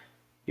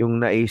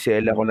 Yung na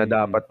ACL ako na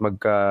dapat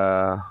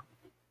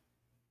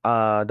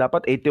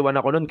dapat 81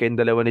 ako noon, kayong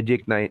dalawa ni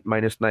Jake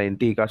minus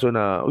 90. Kaso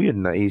na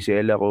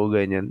ACL ako,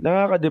 ganyan.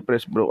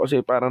 Nakaka-depress, bro,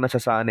 kasi parang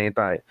nasasanay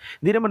tayo.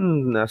 Hindi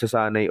naman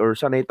nasasanay or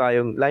sanay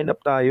tayong line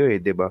up tayo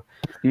di ba?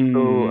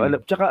 So,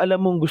 tsaka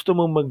alam mong gusto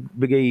mong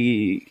magbigay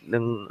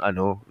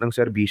ng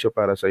serbisyo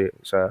para sa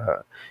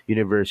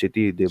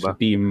university, di ba?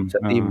 Sa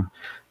team.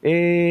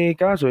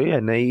 Kaso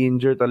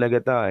nai-injure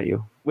talaga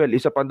tayo. Well,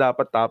 isa pa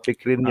dapat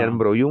topic rin yan,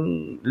 bro,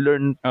 yung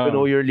learn to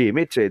know your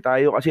limits.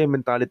 Tayo kasi yung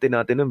mentality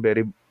natin nun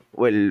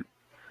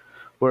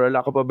for a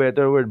lack of a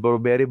better word, bro,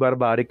 very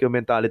barbaric yung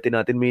mentality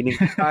natin. Meaning,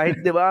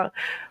 kahit, di ba,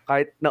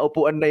 kahit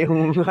naupuan na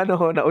yung,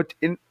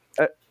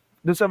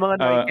 dun sa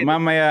mga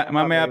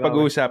mamaya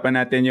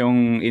pag-uusapan natin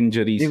yung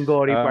injuries. Yung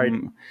gory part.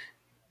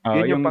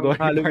 Yun yung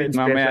pang-Halloween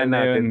mamaya special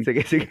na natin.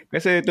 yun. Sige.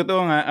 Kasi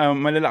totoo nga,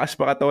 malalakas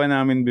pa katawan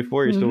namin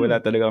before. So wala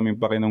talaga kaming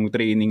pakinong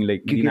training.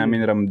 Like, hindi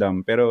namin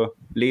ramdam. Pero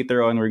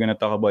later on, we're gonna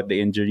talk about the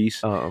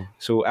injuries.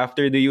 So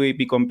after the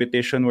UAP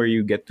competition where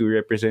you get to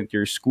represent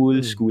your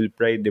school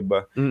pride,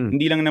 diba?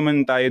 Hindi lang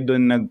naman tayo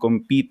doon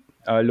nag-compete.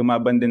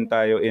 Lumaban din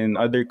tayo in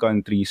other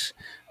countries.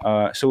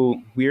 So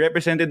we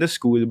represented the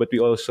school but we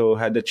also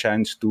had the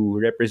chance to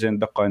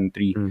represent the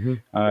country.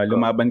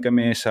 Lumaban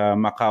kami sa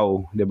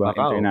Macau, 'di ba?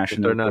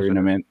 International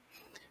tournament.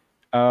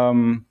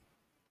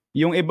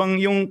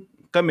 Yung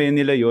kami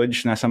nila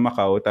Yohj nasa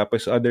Macau,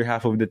 tapos other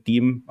half of the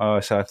team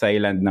sa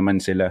Thailand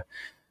naman sila.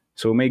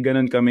 So may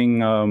ganun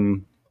kaming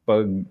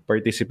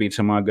pag-participate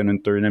sa mga ganun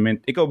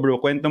tournament. Ikaw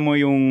bro, kwento mo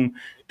yung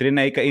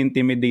trinay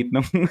ka-intimidate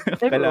ng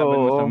kalaban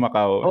mo sa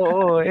Macau.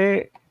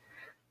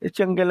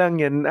 Tiyangga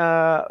lang yan.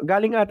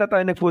 Galing ata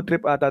tayo, nag-food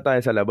trip ata tayo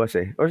sa labas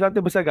eh. Or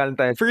something, basta galing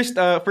tayo.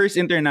 First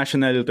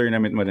international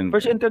tournament mo din?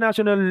 First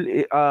international,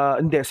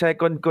 hindi.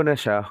 Second ko na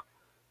siya.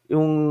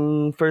 Yung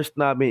first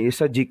namin is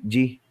sa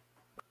Jikji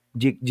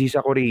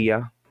sa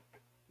Korea.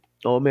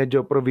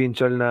 Medyo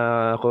provincial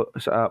na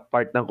sa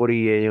part ng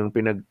Korea yung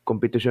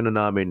pinag-competition na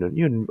namin nun.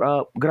 Yun,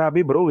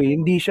 grabe bro eh.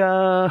 Hindi siya,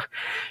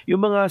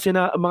 yung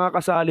mga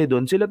kasali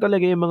doon, sila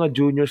talaga yung mga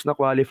juniors na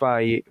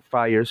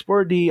qualifiers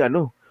for the,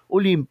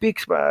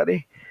 Olympics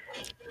pare.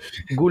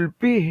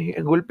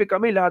 Gulpi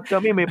kami, lahat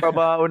kami may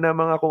pabaon na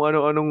mga kung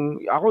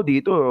ano-anong. Ako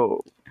dito,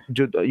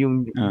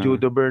 yung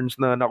Judo burns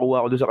na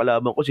nakuha ko doon sa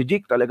kalaban ko, si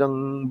Jake,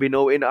 talagang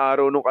binowin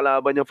araw nung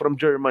kalaban niya from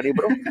Germany,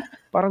 bro.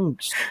 Parang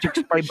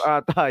 6'5"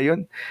 ata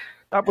yun.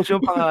 Tapos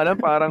yung pangalan,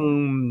 parang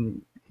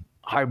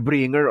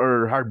Harbinger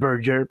or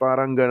Harberger,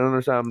 parang gano'n or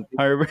something.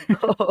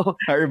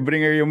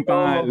 Harbinger yung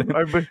pangalan.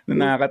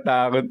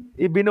 Nakakatakot.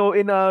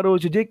 Ibinowin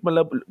araw si Jake,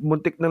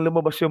 muntik nang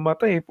lumabas yung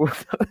mata eh.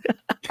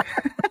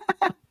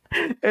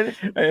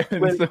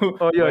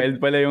 Wild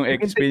pala yung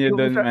XP niyo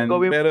doon, man.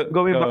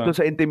 Going back to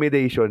sa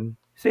intimidation,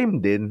 same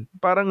din.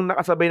 Parang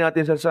nakasabay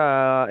natin sa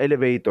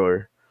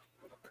elevator.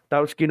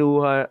 Tapos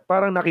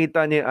parang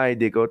nakita niya yung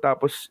ID ko.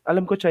 Tapos,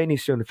 alam ko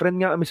Chinese yun. Friend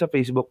nga kami sa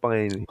Facebook pa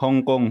ngayon.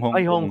 Hong Kong.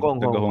 Taga Hong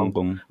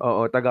Kong.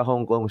 Oo, taga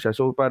Hong Kong siya.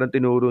 So, parang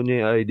tinuro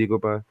niya yung ID ko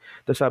pa.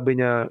 Tapos sabi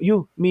niya,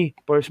 you, me,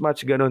 first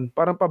match, ganun.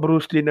 Parang pa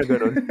Bruce Lee na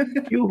ganun.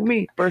 You,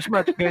 me, first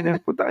match, ganyan.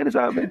 Punta ka na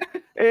sa amin.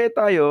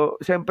 Tayo,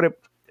 siyempre,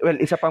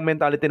 isa pang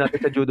mentality natin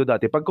sa judo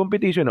dati. Pag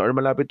competition or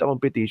malapit na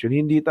competition,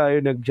 hindi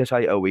tayo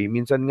nag-shy away.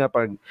 Minsan nga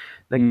pag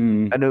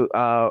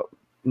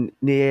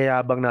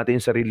niyayabang natin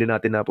yung sarili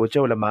natin na po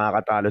siya, wala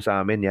makakatalo sa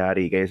amin,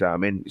 yari kayo sa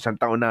amin. Isang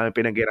taon namin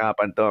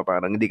pinaghirapan to,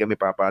 parang hindi kami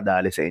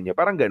papadali sa inyo.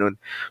 Parang ganun.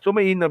 So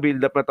may na-build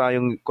up na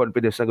tayong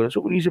confidence na ganun.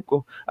 So inisip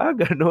ko,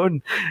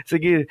 ganun.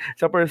 Sige,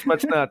 sa first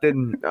match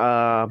natin,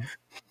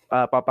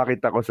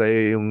 papakita ko sa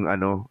iyo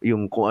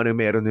yung kung ano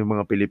meron yung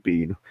mga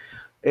Pilipino.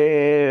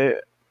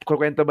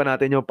 Kukwento ba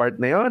natin yung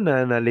part na yun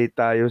na late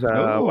tayo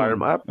sa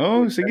warm-up?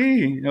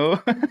 Sige.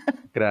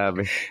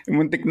 Grabe.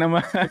 Muntik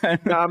naman.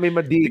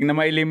 Muntik na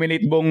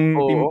ma-eliminate buong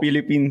Team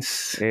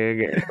Philippines.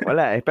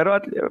 Wala eh. Pero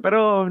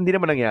hindi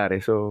naman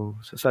nangyari. So,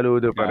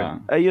 saludo pa rin.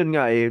 Ayun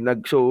nga eh.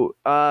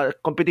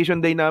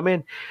 Competition day namin.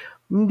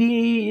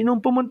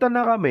 Nung pumunta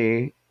na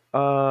kami,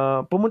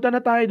 pumunta na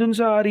tayo dun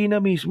sa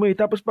arena mismo eh.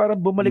 Tapos parang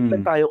bumalik na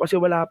tayo kasi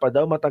wala pa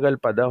daw, matagal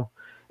pa daw.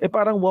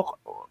 Parang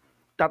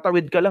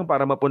tatawid ka lang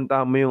para mapunta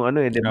mo yung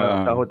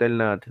diba, sa hotel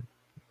natin.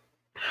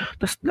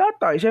 Tapos lahat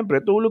tayo, siyempre,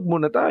 tulog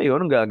muna tayo.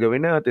 Anong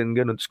gagawin natin?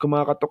 Ganun. Tapos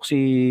kumakatok si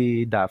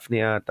Daphne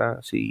ata,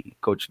 si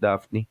Coach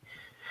Daphne.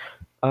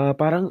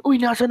 Parang,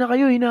 uy, nasa na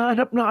kayo?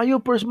 Hinahanap na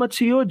kayo. First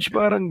match si Yohj.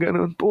 Parang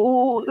ganun.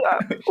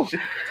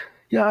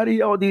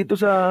 Yari ako dito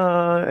sa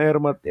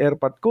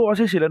airpot ko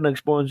kasi sila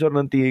nag-sponsor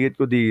ng ticket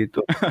ko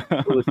dito.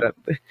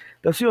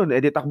 Tapos yun,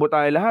 takbo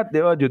tayo lahat, di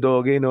ba?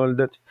 Judoge and all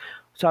that.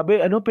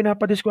 Sabi,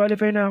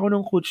 pinapadisqualify na ako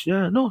ng coach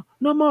niya. No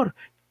more.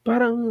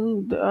 Parang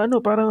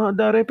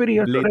the referee.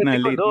 Late na.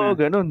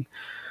 Ganun.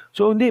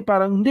 So, hindi.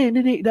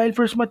 Dahil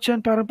first match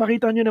yan, parang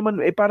pakita nyo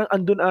naman, parang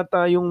andun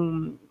ata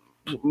yung,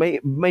 may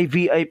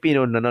VIP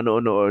noon na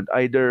nanonood.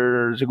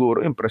 Either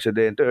siguro yung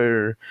presidente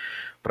or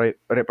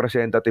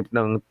representative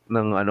ng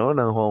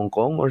Hong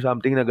Kong or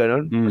something na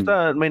ganun.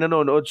 Basta may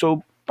nanonood.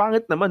 So,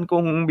 pangit naman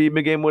kung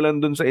bibigay mo lang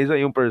dun sa isa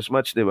yung first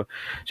match, di ba?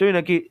 So,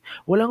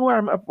 walang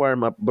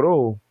warm-up,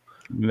 bro.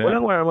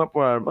 Walang warm-up.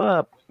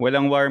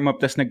 Walang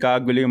warm-up, tas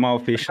nagkagulo yung mga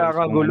officials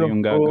kung ano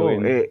yung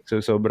gagawin.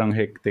 So, sobrang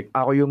hectic.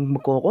 Ako yung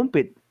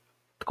magko-compete.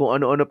 Kung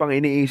ano-ano pang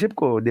iniisip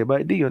ko, di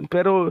ba? Di yun.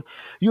 Pero,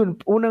 yun,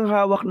 unang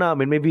hawak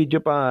namin, may video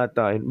pa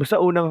ata. Basta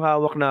unang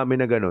hawak namin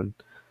na ganun.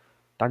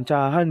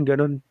 Tansyahan,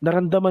 ganun.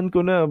 Naramdaman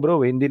ko na,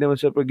 bro. Hindi naman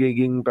sa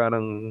pagiging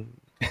parang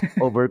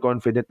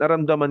overconfident.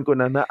 Naramdaman ko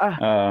na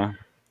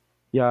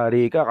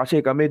Yari ka kasi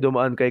kami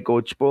dumaan kay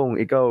Coach Pong,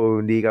 ikaw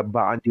hindi ka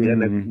baka hindi ka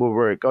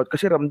nag-workout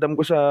kasi ramdam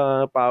ko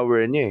sa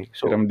power niya eh.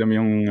 So, Ramdam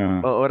yung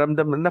oo,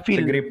 ramdam na sa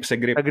feel grip.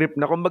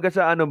 na kumbaga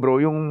sa ano bro,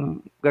 yung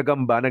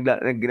gagamba,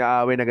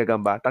 nag-aaway na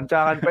gagamba.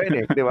 Tantsakan pa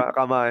yun eh, di ba?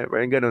 Kamay,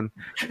 parang ganun.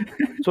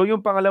 So yung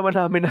pangalawa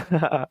namin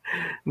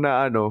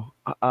na ano,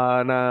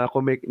 na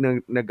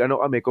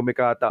nag-ano kami,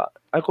 kumikata.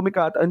 Ay,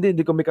 kumikata,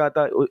 hindi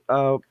kumikata.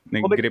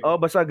 Nag-grip.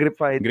 Basta grip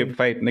fighting.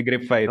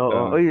 Nag-grip fight.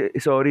 Oo. Oy,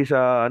 sorry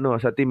sa ano,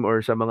 sa team or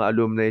sa mga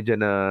alumni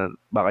diyan na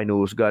baka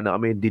inuhusga na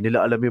kami, hindi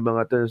nila alam yung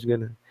mga terms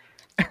ganun.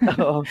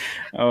 Oo.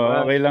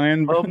 Okay lang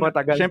yun, bro.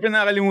 Matagal. Siyempre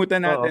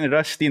nakakalimutan natin,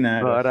 rusty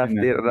na.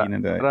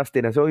 Rusty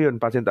na. So yun,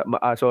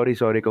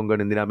 sorry kung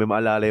ganun, hindi namin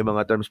maalala yung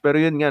mga terms. Pero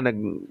yun nga,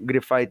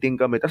 nag-grip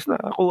fighting kami. Tapos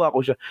nakakuha ko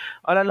siya.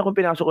 Alala kong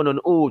pinasok ko noon,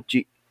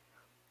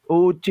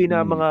 Uchi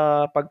na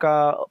mga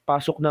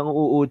pagkapasok ng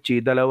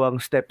Uchi, 2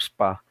 steps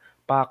pa.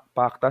 Pak,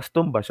 tapos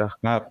tumba siya.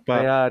 Pak.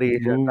 Mayari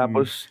siya.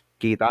 Tapos,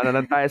 kita na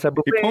lang tayo sa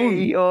buffet.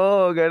 Ipon.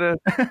 Oo, ganun.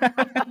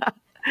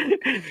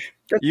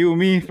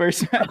 Yumi,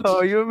 first match.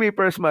 Yumi,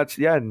 first match.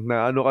 Yan,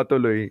 na ano ka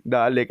tuloy.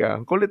 Dali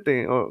ka. Kulit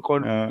eh.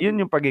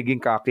 Yun yung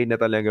pagiging cocky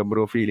na talaga,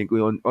 bro. Feeling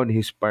ko on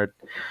his part.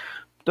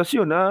 Tapos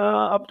yun,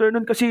 after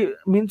nun kasi,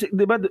 minsan,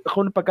 di ba,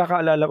 kung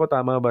pagkakaalala ko,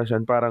 tama ba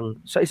siya?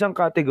 Parang sa isang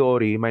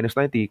category, minus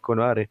 90,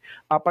 kunwari,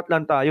 4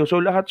 lang tayo.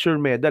 So lahat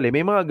sure medal eh.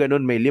 May mga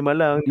ganun, may 5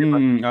 lang. Di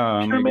ba?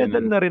 Sure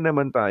medal na rin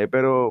naman tayo.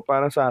 Pero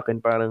para sa akin,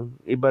 parang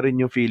iba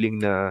rin yung feeling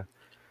na,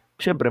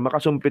 syempre,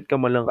 makasumpit ka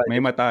man lang. May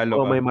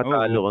matalo ka. May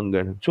matalo kang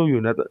ganun. So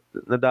yun,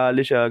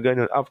 nadali siya,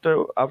 ganun.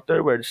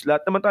 Afterwards,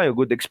 lahat naman tayo,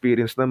 good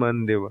experience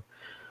naman, di ba?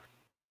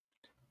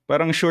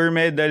 Parang sure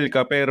medal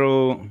ka,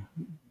 pero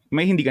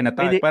may hindi ka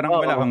natalo.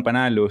 Parang wala kang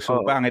panalo.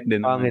 So, pangit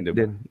din. Pangit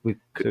din.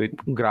 So,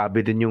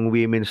 grabe din yung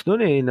women's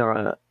nun eh.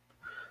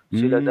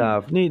 Sila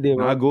Daphne, di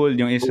ba? Naka-gold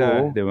yung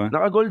isa, di ba?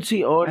 Naka-gold si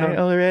I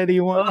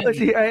already won.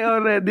 I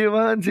already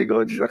won. Si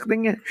Coach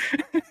Sakting niya.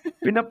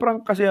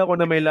 Pinaprank kasi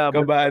ako na may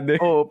laban. Kabado.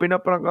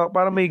 Pinaprank ako.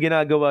 Para may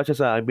ginagawa siya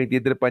sa akin.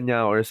 Pinitidripan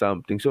niya or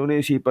something. So,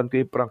 naisipan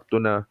ko yung prank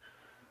to na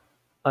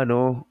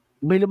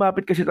may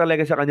lumapit kasi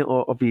talaga sa kanyang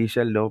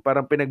official, no?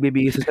 Parang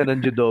pinagbibihis siya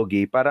ng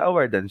judogi para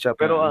awardan siya.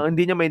 Pero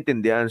hindi niya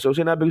maintindihan. So,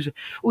 sinabi ko siya,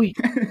 uy,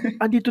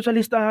 andito sa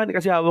listahan.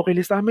 Kasi hawak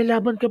yung listahan. May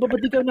laban ka ba? Ba't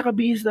di ka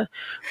nakabihis na?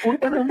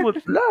 Punta na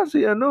mutla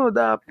si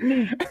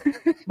Daphne.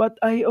 But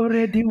I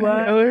already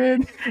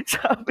won.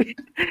 Sabi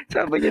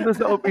niya doon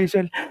sa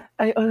official,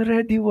 I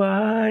already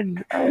won.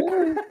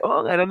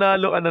 Oo nga,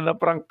 nanalo ka na,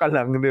 na-prank ka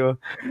lang, di ba?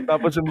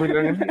 Tapos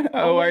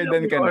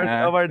awardan ka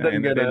na.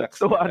 Awardan ka na.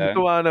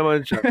 Tuwa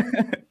naman siya.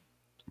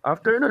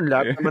 After nun,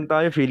 lahat naman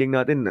tayo, feeling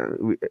natin,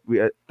 we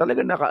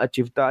talaga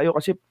naka-achieve tayo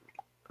kasi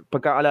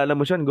pagkaalala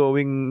mo siya,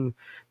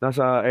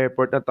 nasa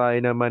airport na tayo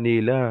na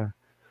Manila,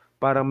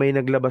 parang may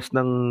naglabas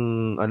ng,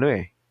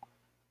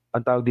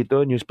 ang tawag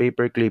dito,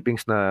 newspaper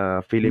clippings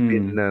na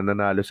Philippine na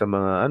nanalo sa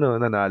mga,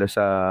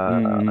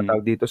 ang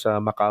tawag dito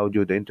sa Macau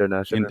Judo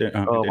International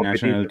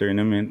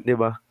Tournament.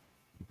 Diba?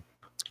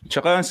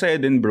 Tsaka sa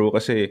din bro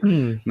kasi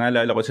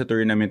naalala ko sa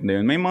tournament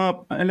na yun. May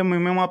mga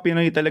may mga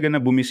Pinoy talaga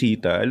na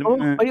bumisita. Alam mo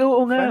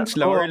oo nga. Fans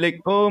lang or like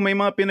may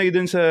mga Pinoy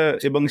dun sa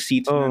ibang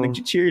seats na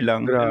nag-cheer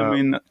lang. Alam mo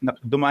yun,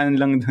 dumaan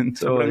lang dun.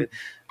 Sobrang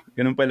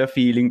ganun pala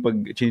feeling pag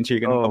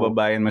cheer ka ng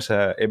kababayan mo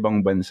sa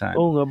ibang bansa.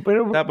 Nga,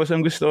 pero tapos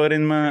ang gusto ko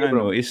rin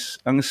is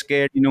ang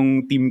scary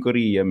nung Team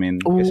Korea, men.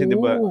 Kasi 'di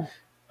ba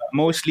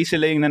mostly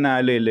sila yung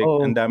nanalo, like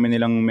ang dami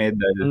nilang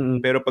medal.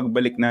 Pero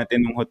pagbalik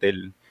natin ng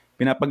hotel,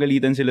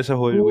 pinapagalitan sila sa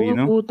hallway,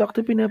 no?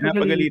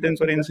 Pinapagalitan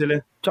pa rin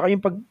sila. Tsaka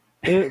yung pag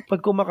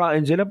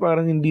kumakain sila,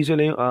 parang hindi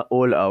sila yung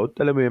all out.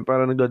 Alam mo yun,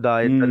 parang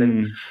nagda-diet talaga.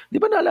 Di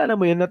ba naalala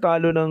mo yun,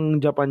 natalo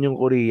ng Japan yung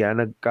Korea,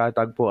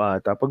 nagkatagpo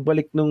ata.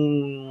 Pagbalik nung,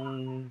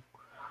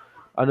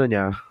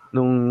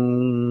 nung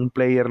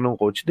player nung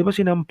coach, di ba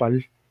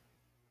sinampal?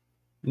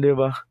 Di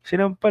ba?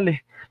 Sinampal eh.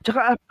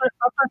 Tsaka after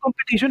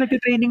competition,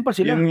 nagtitraining pa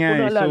sila. Kung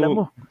naalala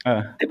mo.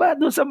 Di ba?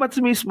 Doon sa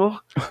match mismo,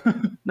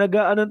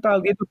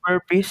 tawag dito,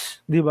 burpees.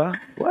 Di ba?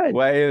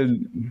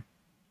 Wild.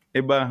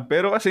 Iba.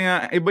 Pero kasi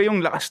nga, iba yung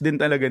lakas din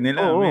talaga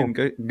nila.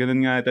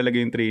 Ganun nga talaga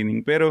yung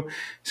training. Pero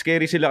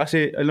scary sila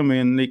kasi, alam mo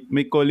yun, like,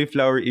 may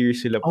cauliflower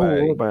ears sila pa.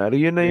 Pare.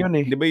 Yun na yun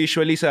eh. Di ba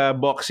usually sa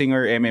boxing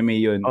or MMA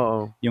yun,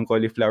 yung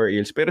cauliflower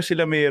ears. Pero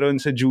sila mayroon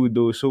sa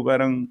judo. So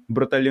parang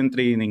brutal yung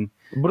training.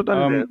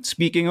 Brutal.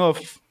 Speaking of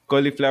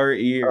cauliflower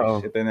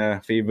ears, ito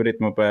na, favorite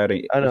mo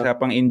pare.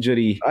 Usapang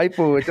injury. Ay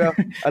po,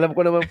 alam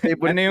ko naman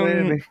favorite ano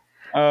yung,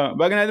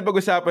 bago natin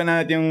pag-usapan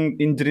natin yung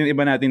injury ng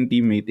iba natin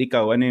teammate,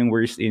 ikaw, ano yung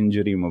worst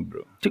injury mo,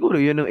 bro? Siguro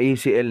yun yung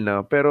ACL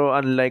na. Pero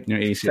unlike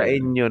sa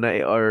inyo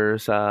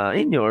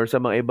or sa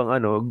mga ibang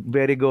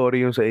very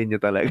gory yung sa inyo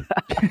talaga.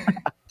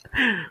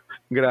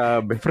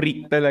 Grabe.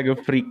 Freak.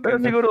 Pero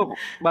siguro,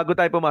 bago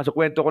tayo pumasok,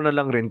 kwento ko na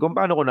lang rin kung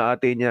paano ko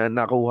ate niya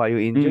nakuha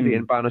yung injury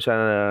and paano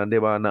siya, di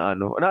ba,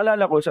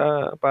 naalala ko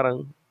sa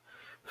parang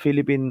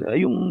Philippine,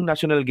 yung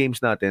national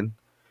games natin.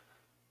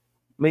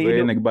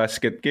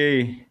 Nag-basket ka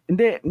eh.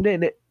 Hindi.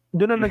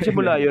 Doon na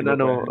nagsimula yun,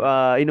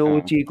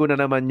 inuuchi ko na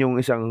naman yung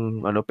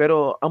isang,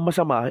 pero ang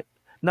masama,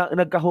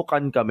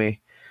 nagkahukan kami.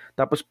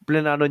 Tapos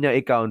planano niya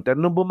i-counter.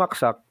 Nung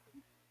bumaksak,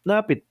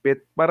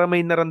 napitpit. Para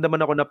may naramdaman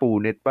ako na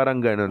punit.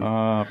 Parang ganun.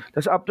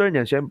 Tapos after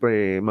niyan,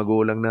 syempre,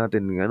 magulang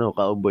natin,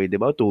 cowboy, di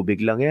ba?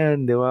 Tubig lang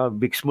yan, di ba?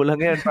 Vicks mo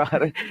lang yan.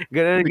 Parang,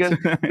 ganun.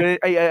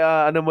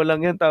 Ano mo lang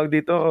yan, tawag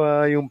dito,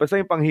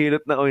 basta yung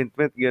panghilot na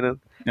ointment, ganun.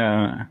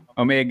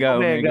 Omega,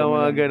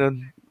 mga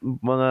ganun.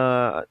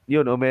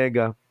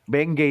 Omega.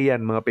 Bengay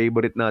yan, mga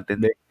favorite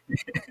natin.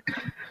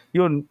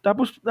 Yun.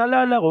 Tapos,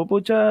 naalala ko,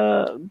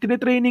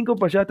 tinitraining ko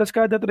pa siya. Tapos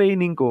kada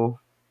training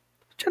ko,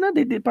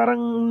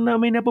 parang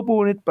may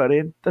napupunit pa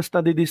rin. Tapos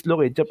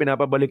nadidislocate siya,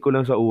 pinapabalik ko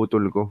lang sa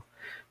utol ko.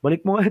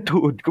 Balik mo nga yung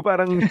tuhod ko.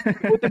 Parang,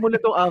 puti mo na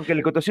itong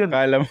ankle ko. Tapos yun.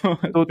 Kala mo,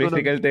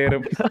 physical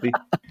therapist eh.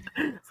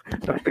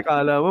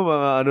 Kala mo,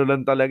 mga ano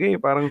lang talaga eh.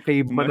 Parang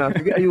caveman na.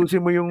 Sige,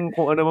 ayusin mo yung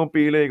kung ano mang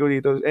pilay ko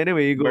dito.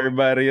 Anyway, go.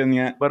 Barbarian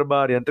nga.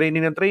 Barbarian.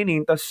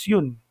 Training. Tapos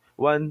yun.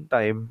 One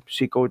time,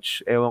 si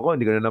coach, ewan ko,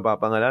 hindi ko na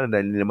napapangalanan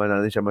dahil hindi naman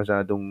natin siya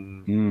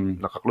masyadong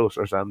naka-close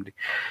or something.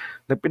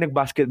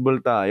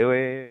 Pinag-basketball tayo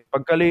eh.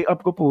 Pagka-layup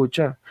ko po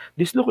siya,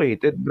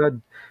 dislocated, Brad.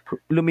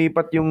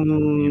 Lumipat yung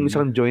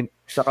isang joint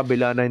sa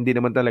kabila na hindi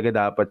naman talaga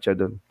dapat siya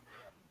doon.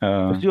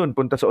 Tapos yun,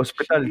 punta sa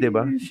ospital, di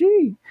ba?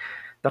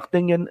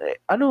 Dakting yan.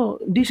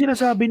 Di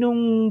sinasabi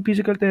nung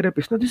physical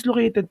therapist na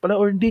dislocated pala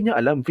or hindi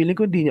niya alam. Feeling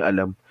ko hindi niya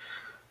alam.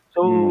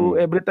 So,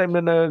 every time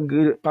na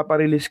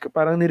nagpaparelease,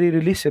 parang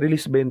release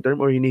ba yung term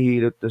or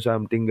hinihilot na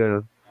something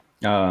gano'n.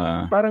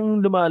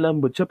 Parang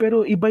lumalambot siya.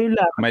 Pero iba yung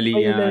lakad. Mali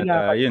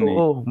yata yun eh.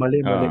 Oo,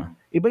 mali.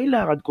 Iba yung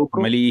lakad ko.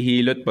 Mali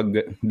hilot pag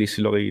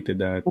dislocated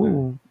dati.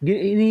 Oo.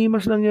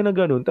 Inihimas lang niya na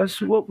gano'n. Tapos,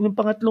 yung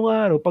pangatlong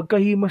araw,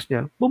 pagkahimas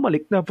niya,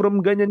 bumalik na.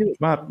 From ganyan yun.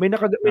 May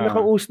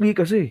naka-usli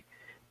kasi.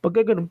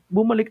 Pagka gano'n,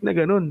 bumalik na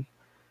gano'n.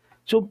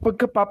 So,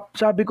 pagka-pop,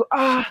 sabi ko,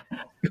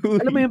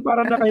 alam mo yun,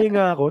 parang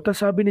nakahinga ako.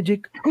 Tapos sabi ni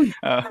Jake,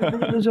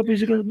 sa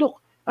physical, Dok,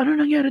 ano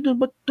nangyari doon?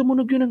 Ba't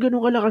tumunog yun ng gano'ng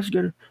kalakas?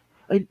 Gano'n?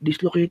 Ay,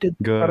 dislocated.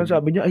 God. Parang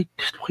sabi niya, ay,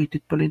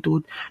 dislocated pala yung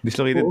tuhod.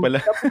 Dislocated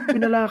pala. Tapos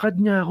pinalakad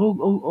niya ako.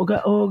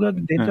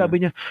 Then sabi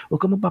niya, huwag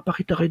ka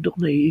magpapakita kay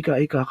Dok na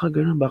iika-ika ka.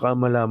 Gano'n, baka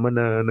malaman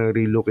na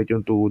relocate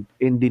yung tuhod.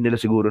 Hindi nila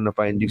siguro na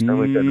findings na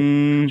may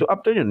gano'n. So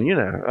after yun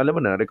na. Alam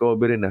mo na,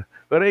 recovery na.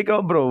 Pero ikaw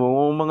bro,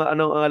 mga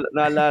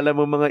naalala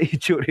mo mga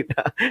injury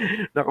na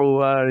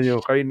nakuha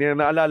nyo. Kayo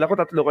naalala ko,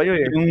 3 kayo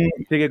eh.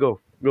 Sige,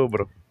 go. Go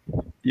bro.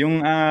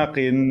 Yung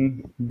akin,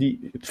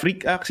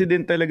 freak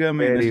accident talaga,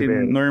 man. As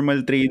in,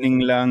 normal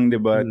training lang, di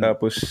ba?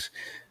 Tapos,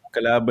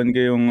 kalaban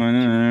kayong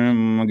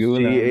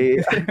magulang.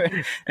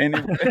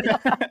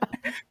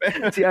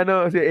 Si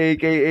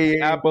AKA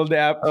Apple the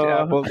App. Si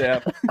Apple the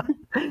App.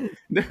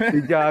 Si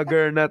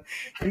Juggernaut.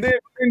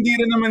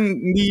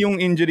 Hindi yung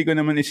injury ko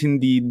naman is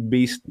hindi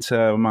based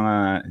sa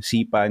mga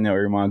sipa niya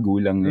or mga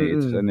gulang niya.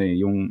 It's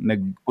yung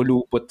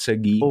nagpulupot sa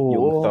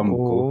yung thumb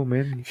ko.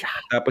 Man.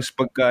 Tapos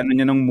pagka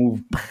niya ng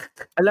move.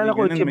 Alala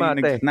ko, Chimata.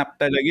 Nag-snap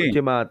talaga eh.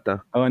 Chimata.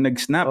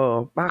 Nag-snap.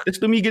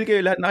 Tapos tumigil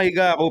kayo lahat.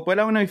 Nakahiga ako.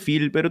 Wala akong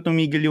na-feel pero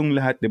tumigil yung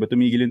lahat. Diba?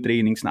 Tumigil yung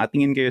trainings.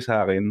 Nakatingin kayo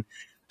sa akin.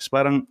 Tapos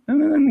parang,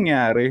 ano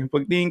nangyari?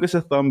 Pagtingin ko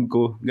sa thumb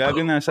ko,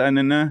 gago na sa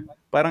na.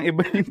 Parang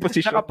iba yung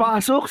posisyon.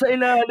 Nakapasok sa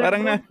ilalim.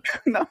 Parang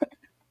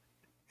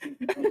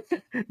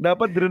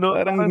dapat Bruno,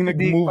 parang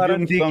nag-move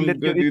parang yung thumb Diglett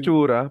ko. Yung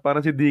itsura.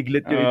 Parang si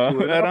Diglett yung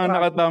itsura. Parang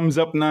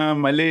naka-thumbs up na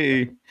mali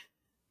eh.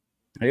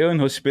 Ayun,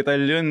 hospital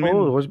yun.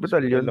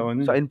 Hospital yun.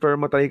 Sa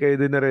infirmary kayo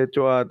din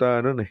diretso ata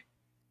nun eh.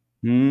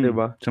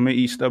 Diba? Sa may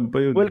East Hub pa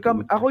yun.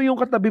 Welcome. Ako yung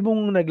katabi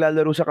mong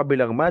naglalaro sa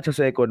kabilang match,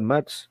 sa second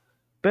match.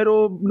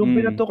 Pero nung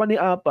pinatukan ni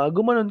Apa,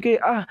 gumanon kay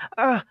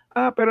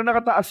pero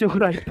nakataas yung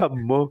right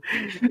thumb mo.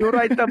 Yung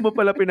right thumb mo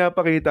pala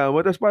pinapakita mo.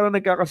 Tapos parang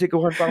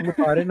nagkakasikuhan pa mo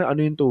pare na ano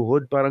yung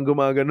tuhod. Parang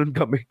gumaganon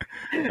kami.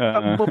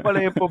 Thumb mo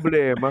pala yung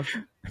problema.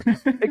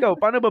 Ikaw,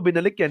 paano ba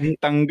binalik yan?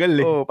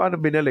 Tanggal eh. Paano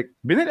binalik?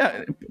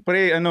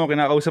 Pre,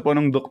 kinakausap ko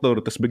ng doktor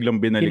tapos biglang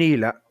binalik.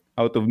 Hinila?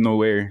 Out of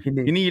nowhere.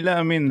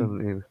 Hinila,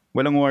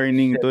 Walang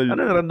warning, tol.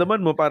 Ano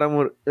naramdaman mo? Parang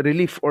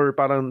relief or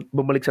parang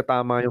bumalik sa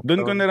tama yung...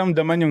 Doon ko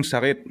naramdaman yung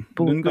sakit.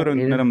 Doon ko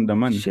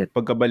naramdaman.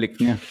 Pagkabalik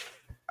niya.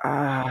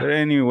 Pero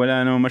anyway,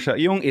 wala naman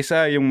yung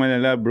isa, yung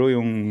malala, bro,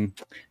 yung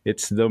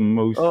it's the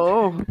most...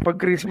 Oo, pag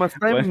Christmas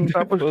time,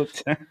 tapos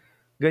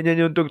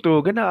ganyan yung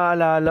tugtugan,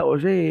 naaalala ko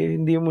siya eh.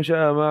 Hindi mo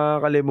siya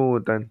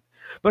makakalimutan.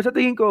 Basta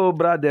tingin ko,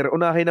 brother,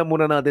 unahin na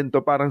muna natin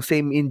to, parang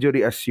same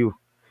injury as you.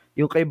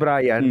 Yung kay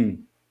Brian,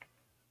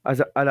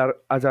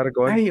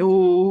 Azarcon. Ay,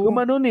 oo.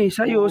 Gumanon eh.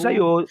 Sa'yo,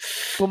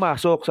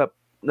 pumasok sa,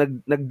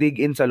 nag-dig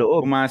in sa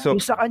loob. Pumasok.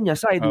 Yung sa kanya,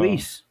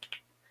 sideways.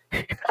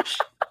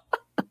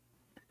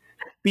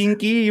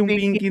 Pinky,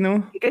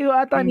 no? Kayo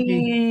ata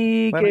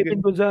ni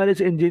Kevin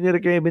Gonzalez,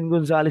 engineer Kevin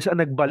Gonzalez,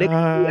 nagbalik.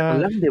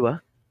 Iyak lang, di ba?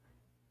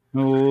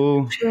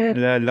 Oo.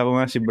 Alala ko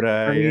nga si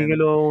Brian.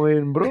 Nangingilo ko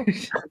ngayon, bro.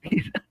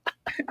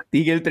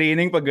 Tigil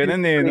training pag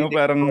ganun eh, no?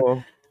 Parang...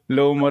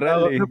 low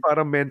moral eh.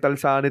 Parang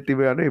mental sanity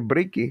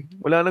break eh.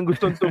 Wala nang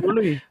gustong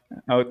tumuloy eh.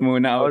 Out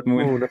muna.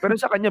 Pero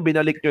sa kanya,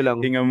 binalik nyo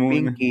lang.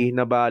 Pinky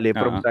na bali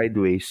from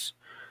sideways.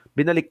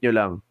 binalik nyo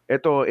lang.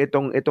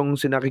 Itong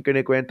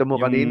kinikwento mo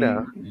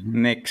kanina.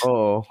 Next,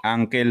 Oo.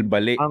 ankle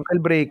bali. Ankle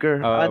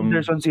breaker.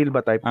 Anderson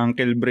Silva type.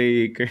 Ankle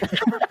breaker.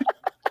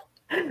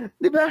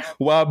 Di ba?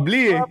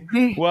 Wobbly eh.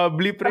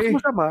 Wobbly pre. Tapos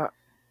masama,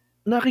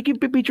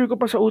 nakikipipicture ko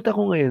pa sa utak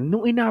ko ngayon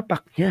nung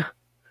inapak niya.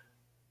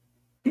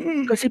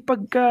 Kasi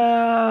pagka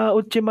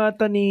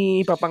Uchimata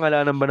ni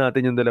papangalanan ba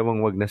natin yung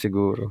dalawang wag na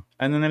siguro?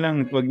 Ano na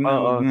lang, wag na,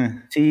 Oo. wag na.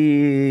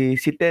 Si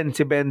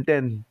Ben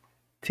 10.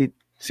 Si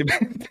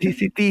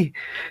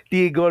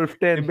T Golf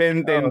 10. Si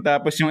Ben 10,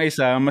 tapos yung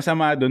isa,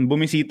 masama doon,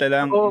 bumisita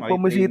lang. Oo,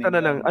 bumisita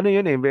na lang. Ano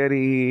yun eh,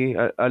 very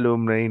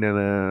alumni na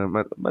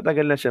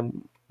matagal na siya,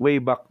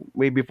 way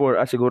before,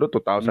 siguro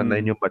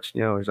 2009 yung match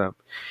niya or something.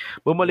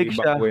 Bumalik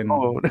siya.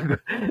 Oo.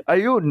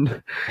 Ayun.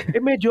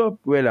 Medyo,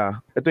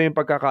 ito yung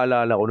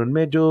pagkakaalala ko nun,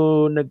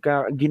 medyo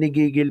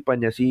ginigigil pa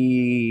niya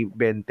si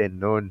Ben 10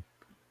 nun.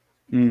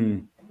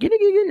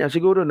 Ginigigil niya.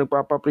 Siguro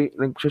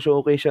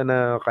nagsushowcase siya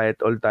na kahit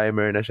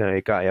all-timer na siya,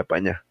 kaya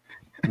pa niya.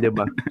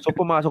 Diba? So,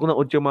 pumasok ng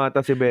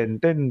Uchimata si Ben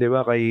 10,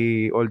 diba?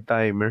 Kay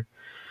all-timer.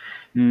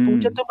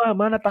 Pucha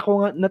tumama,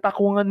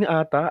 natakungan ni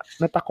ata.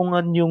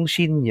 Natakungan yung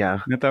shin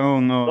niya.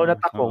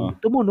 Natakong.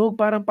 Tumunog,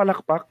 parang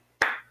palakpak.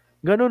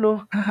 Ganun,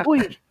 no?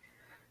 Uy!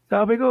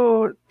 Sabi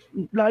ko,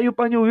 layo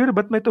pa New Year,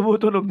 ba't may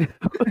tumutunog dito?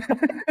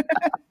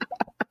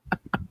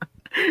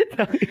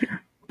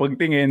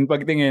 Pagtingin,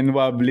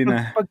 wobbly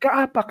na.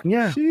 Pagkaapak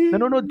niya.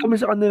 Nanonood kami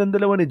sa kanilang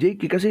dalawa ni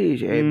Jakey kasi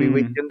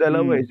heavyweight yung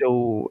dalawa eh.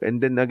 So,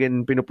 and then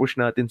again, pinupush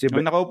natin si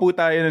Ben. Nakaupo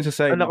tayo sa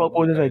side.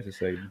 Nakaupo sa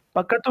side.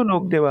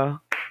 Pagkatunog, di ba?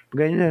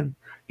 Ganyan.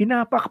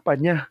 Inapak pa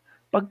niya.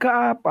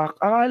 Pagkaapak,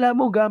 akala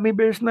mo gummy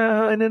bears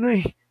na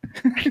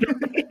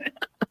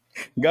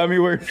Gummy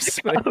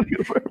worms.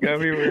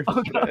 Gummy worms.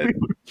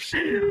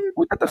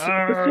 Puta, tapos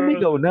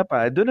sumigaw na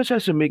pa. Doon na siya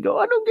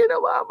sumigaw. Anong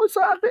ginawa mo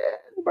sa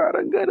akin?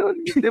 Parang gano'n.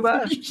 Di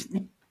ba?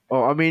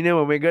 Aminin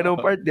mo, may ganong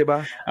part, di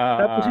ba?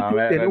 Tapos si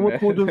Putin,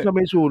 umupo doon sa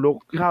may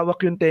sulok,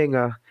 hawak yung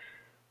tenga.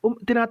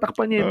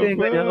 Tinatakpan niya yung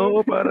tenga niya.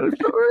 Parang,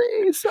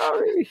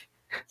 sorry.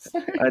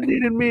 I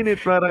didn't mean it.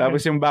 Parang,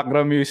 tapos yung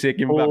background music.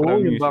 Yung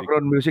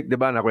background music, di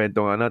ba?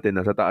 Nakwento nga natin,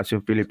 nasa taas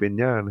yung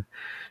Philippine yan.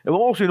 Ewan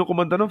ko sino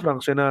kumanta ng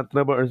Frank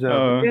Sinatra ba?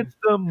 It's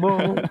the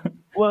most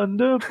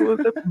wonderful.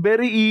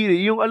 Very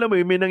eerie. Yung alam mo,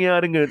 may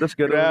nangyaring gano'n. Tapos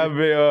gano'n.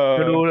 Grabe,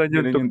 Gano'n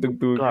yung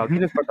tugtog.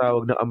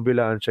 Nagpatawag ng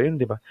ambulansya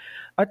yun, di ba?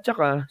 At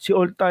saka, si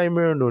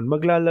old-timer nun,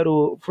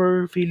 maglalaro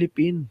for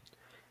Philippine.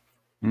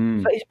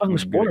 Sa ibang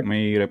sport.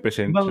 May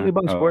represent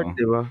ibang sport,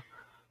 di ba?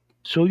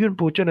 So, yun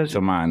po siya.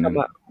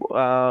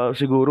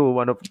 Siguro,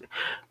 one of,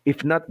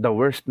 if not the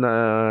worst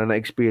na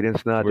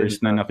experience natin. Worst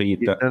na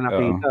nakita.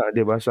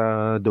 Di ba,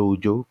 sa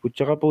dojo.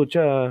 Tsaka po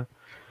siya,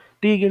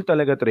 tigil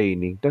talaga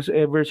training. Tapos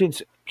ever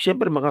since,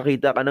 siyempre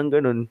makakita ka ng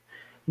ganun,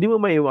 hindi mo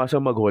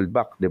maiwasang mag-hold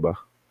back, di ba?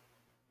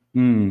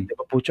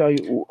 Diba po siya,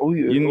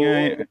 yun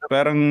nga,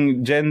 parang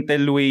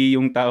gentle way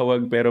yung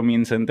tawag, pero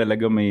minsan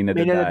talaga may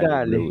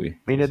nadadali.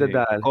 May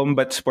nadadali.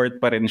 Combat sport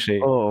pa rin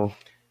siya. Oo.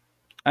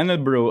 Ano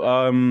bro,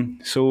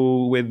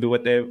 so with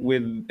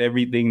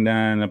everything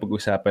na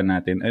napag-usapan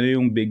natin, ano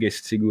yung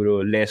biggest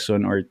siguro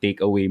lesson or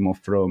takeaway mo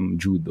from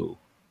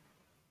judo?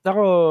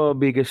 Ako,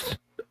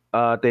 biggest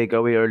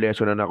takeaway or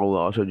lesson na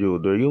nakuha ko sa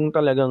judo, yung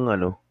talagang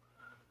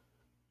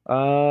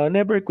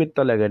never quit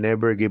talaga,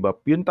 never give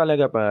up. Yun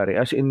talaga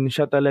pare. As in,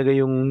 siya talaga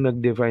yung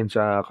nag-define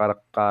sa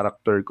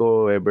character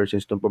ko ever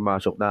since nung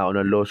pumasok na ako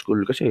ng law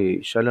school.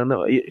 Kasi siya lang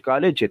na,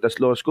 college tas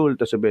law school,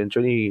 tas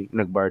eventually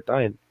nag-bar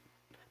tayo.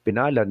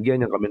 Pinalad,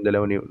 ganyan kami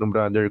dalawa ng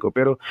brother ko.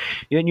 Pero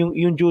yan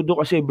yung judo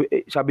kasi,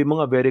 sabi mo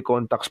nga, very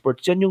contact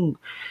sports. Yan yung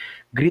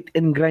grit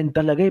and grind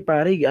talaga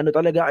pare. Ano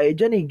talaga kayo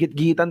dyan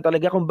git-gitan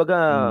talaga.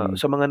 Kumbaga,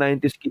 sa mga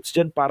 90s kids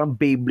dyan, parang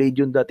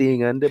Beyblade yung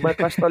datingan. Diba?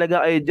 Tapos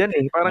talaga kayo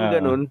dyan Parang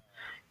ganun.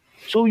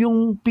 So,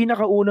 yung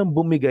pinakaunang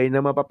bumigay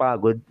na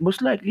mapapagod, most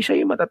likely siya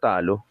yung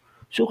matatalo.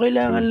 So,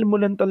 kailangan mo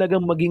lang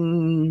talagang maging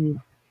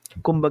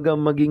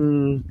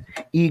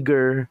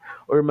eager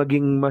or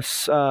maging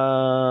mas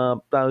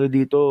tawag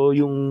dito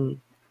yung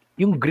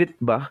grit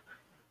ba?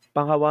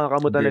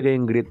 Panghawakan mo talaga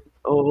yung grit.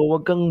 Oo,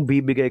 wag kang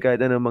bibigay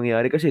kahit anong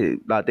mangyari kasi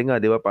dati nga,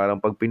 'di ba,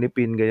 parang pag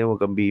pinipin ganyan, wag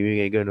kang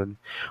bibigay ganun.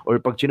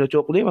 Or pag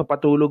chino-chocolate,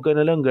 mapatulog ka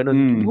na lang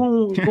ganun.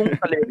 Kung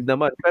sa leg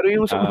naman, pero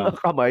yung sa mga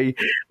kamay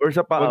or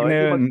sa paa,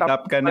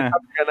 tap ka na.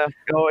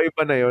 Oo,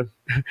 iba na 'yon.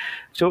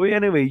 So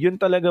anyway,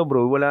 yun talaga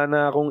bro, wala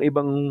na akong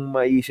ibang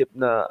maisip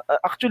na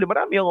actually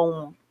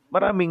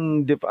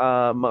maraming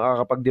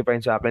makakapag-define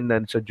sa akin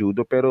na sa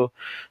judo, pero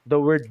the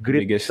word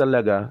grit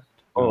talaga,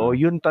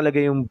 yun talaga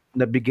yung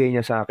nabigay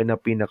niya sa akin na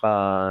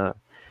pinaka,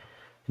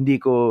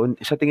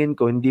 sa tingin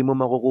ko, hindi mo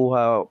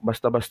makukuha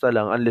basta-basta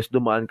lang unless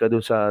dumaan ka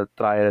dun sa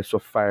trials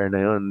of fire na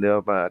yun, di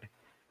ba pare?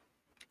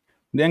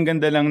 Ang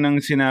ganda lang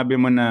ng sinabi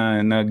mo na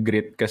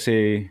grit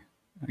kasi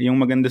yung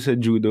maganda sa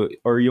judo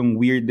or yung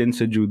weird din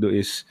sa judo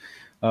is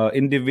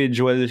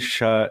individual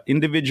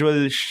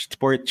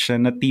sport siya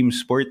na team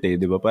sport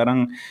di ba?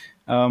 Parang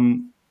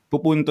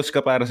pupuntos ka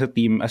para sa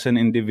team as an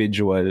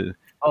individual.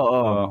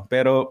 Oo.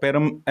 Pero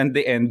at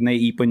the end,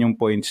 naiipon yung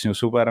points nyo.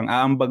 So parang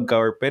aambag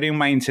ka, pero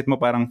yung mindset mo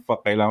parang,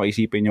 fuck, kailangan ko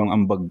isipin yung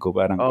ambag ko.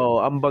 Parang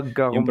Ambag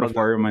ka yung kumbaga.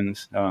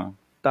 performance.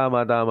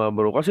 Tama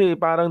bro. Kasi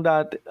parang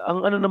dati,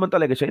 ang ano naman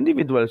talaga siya,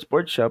 individual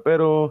sports siya,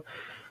 pero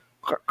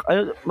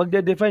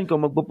magde-define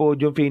kung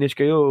magpo-podium finish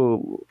kayo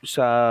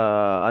sa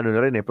ano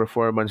na rin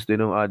performance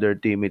din ng other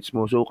teammates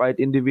mo. So kahit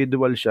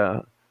individual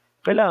siya,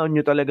 kailangan nyo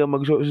talaga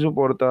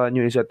magsusuportahan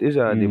yung isa't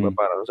isa, di ba?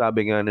 Parang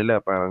sabi nga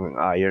nila, parang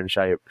iron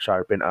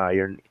sharpen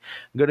iron.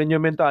 Ganun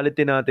yung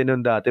mentality natin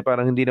nung dati.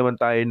 Parang hindi naman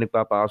tayo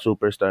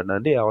nagpapaka-superstar na,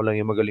 hindi, ako lang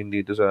yung magaling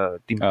dito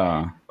sa team.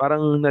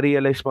 Parang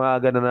na-realize,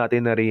 maaga na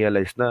natin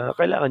na-realize na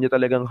kailangan nyo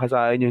talagang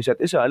hasain yung isa't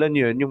isa. Alam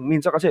nyo yun, yung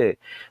minsan kasi,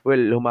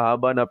 well,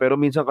 humahaba na,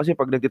 pero minsan kasi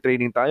pag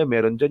nagtitraining tayo,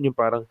 meron dyan yung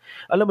parang,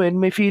 alam mo yun,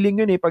 may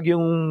feeling yun pag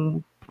yung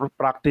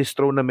practice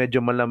throw na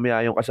medyo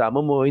malamya yung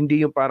kasama mo,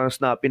 hindi yung parang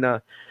snappy na,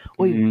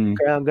 uy,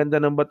 kaya ang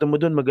ganda ng bato mo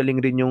doon, magaling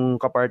rin yung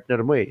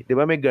kapartner mo Di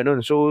ba may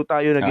ganun? So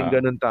tayo naging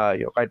ganun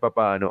tayo, kahit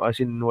papaano.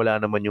 As in,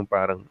 wala naman yung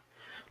parang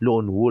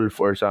lone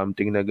wolf or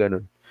something na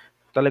ganun.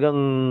 Talagang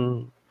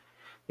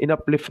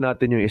in-uplift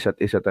natin yung isa't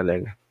isa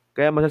talaga.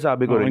 Kaya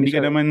masasabi ko rin. Hindi ka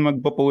naman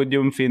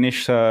magpo-podium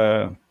finish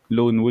sa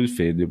lone wolf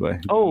di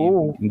ba?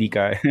 Oo. Hindi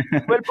ka.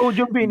 Well,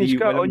 podium finish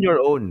ka on your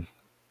own.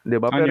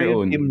 Di ba? Pero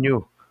yung team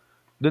nyo.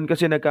 Doon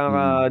kasi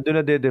doon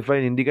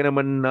na-define, hindi ka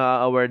naman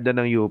na-awardan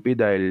ng UP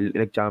dahil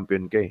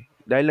nag-champion ka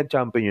Dahil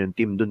nag-champion yung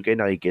team, doon kayo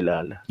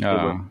nakikilala.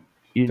 Diba?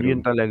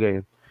 Yun talaga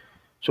yun.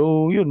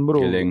 So, yun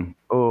bro. Galing.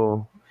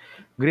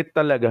 Grit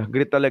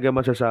talaga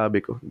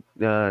masasabi ko.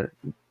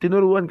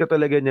 Tinuruan ka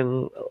talaga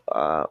niyang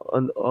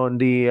on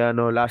the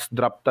last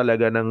drop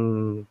talaga ng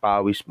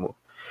pawis mo.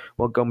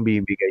 Huwag kang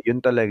bibigay.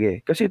 Yun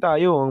talaga Kasi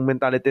tayo, ang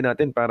mentality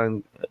natin parang,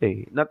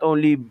 not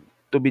only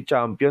to be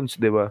champions,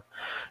 di ba?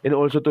 And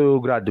also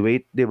to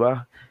graduate, di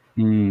ba?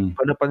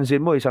 Kung napansin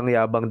mo, isang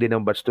yabang din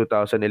ng batch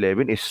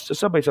 2011 is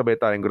sabay-sabay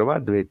tayong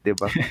graduate, di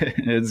ba?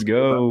 Let's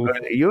go. Diba?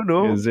 You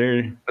know. Yes,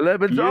 sir.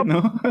 11's up.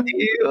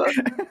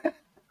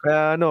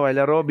 Kaya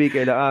kaila Robbie,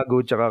 kaila Ago,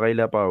 tsaka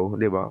kaila Pau,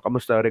 di ba?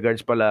 Kamusta? Regards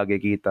palagi,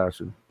 kita.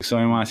 So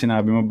yung mga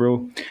sinabi mo,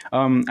 bro.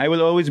 I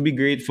will always be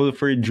grateful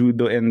for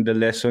judo and the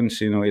lessons,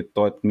 it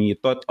taught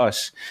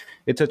us.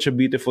 It's such a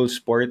beautiful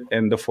sport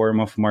and the form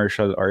of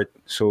martial art.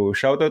 So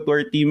shout out to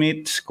our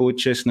teammates,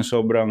 coaches na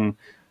sobrang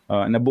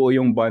nabuo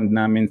yung bond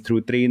namin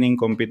through training,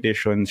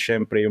 competitions,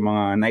 syempre yung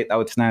mga night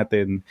outs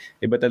natin.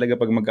 Iba talaga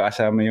pag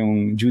magkakasama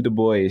yung judo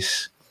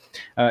boys.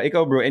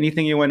 Ikaw bro,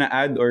 anything you wanna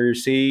add or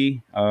say,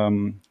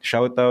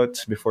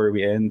 shoutouts before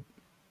we end?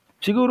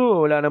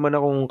 Siguro wala naman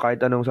akong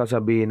kahit anong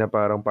sasabihin na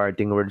parang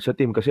parting words sa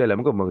team kasi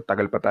alam ko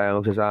magtagal pa tayo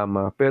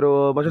magsasama.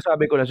 Pero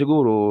masasabi ko lang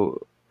siguro,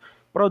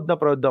 proud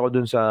ako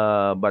dun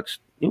sa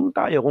batch. Yung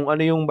tayo, kung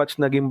ano yung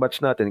naging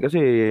batch natin. Kasi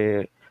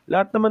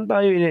lahat naman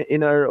tayo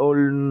in our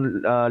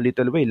own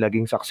little way,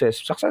 laging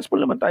successful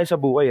naman tayo sa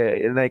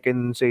buhay And I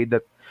can say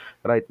that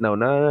right now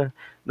na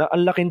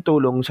ang laking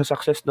tulong sa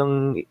success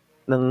ng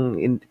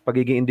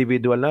pagiging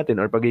individual natin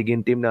or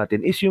pagiging team natin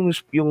is yung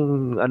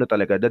ano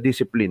talaga, the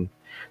discipline,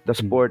 the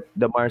sport,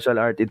 the martial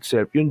art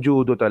itself, yung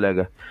judo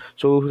talaga.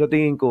 So sa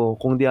tingin ko,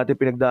 kung di natin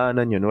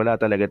pinagdaanan yun, wala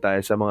talaga tayo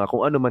sa mga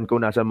kung ano man,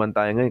 kung nasa man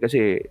tayo ngayon.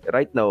 Kasi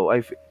right now,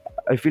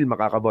 I feel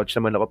makaka-vouch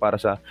naman ako para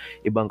sa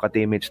ibang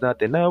ka-teammates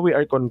natin na we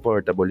are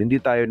comfortable. Hindi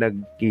tayo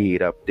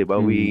naghihirap, di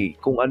ba?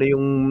 Kung ano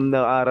yung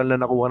naaral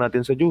na nakuha natin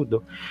sa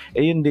judo,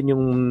 yun din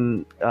yung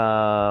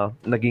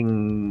naging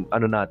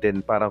ano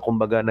natin, parang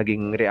kumbaga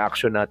naging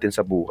reaction natin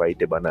sa buhay,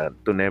 di ba? Na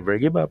to never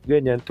give up,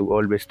 ganyan, to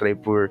always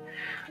strive for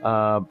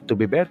to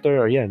be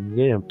better, or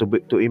ganyan,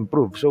 to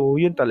improve.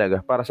 So yun talaga,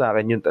 para sa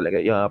akin yun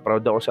talaga.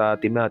 Proud ako sa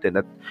team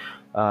natin at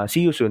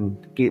see you soon.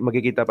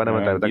 Magkikita pa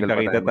naman tayo.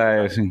 Kita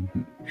tayo.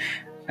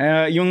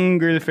 Yung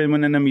girlfriend mo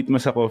na na-meet mo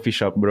sa coffee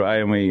shop, bro,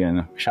 ayaw mo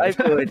yan.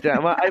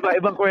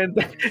 Ibang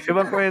kwento.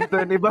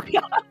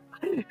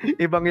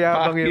 Ibang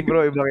yabang yun,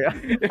 bro. Ibang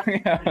yabang.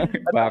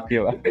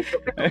 Bakyo.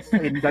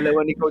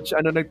 Dalawa ni Coach,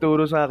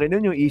 nagturo sa akin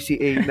yun, yung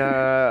ECA na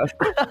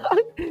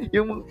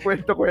yung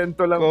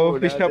kwento-kwento lang.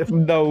 Coffee shop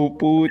daw,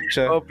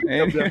 putya. Coffee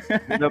shop lang.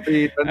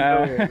 Napitan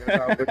daw.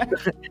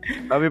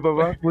 Sabi pa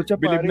ba? Putya,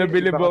 bilib na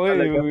bilib ako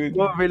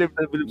bilib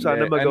na bilib.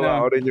 Sana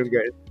magawa ko rin yung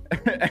guys.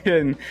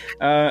 Ayun.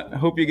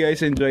 Hope you guys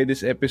enjoy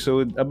this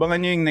episode.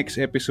 Abangan nyo yung next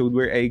episode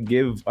where I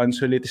give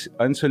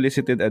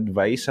unsolicited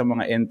advice sa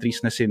mga entries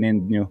na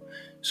sinend nyo.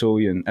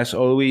 So yun, as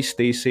always,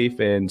 stay safe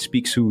and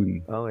speak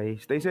soon. Okay,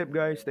 stay safe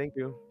guys. Thank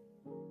you.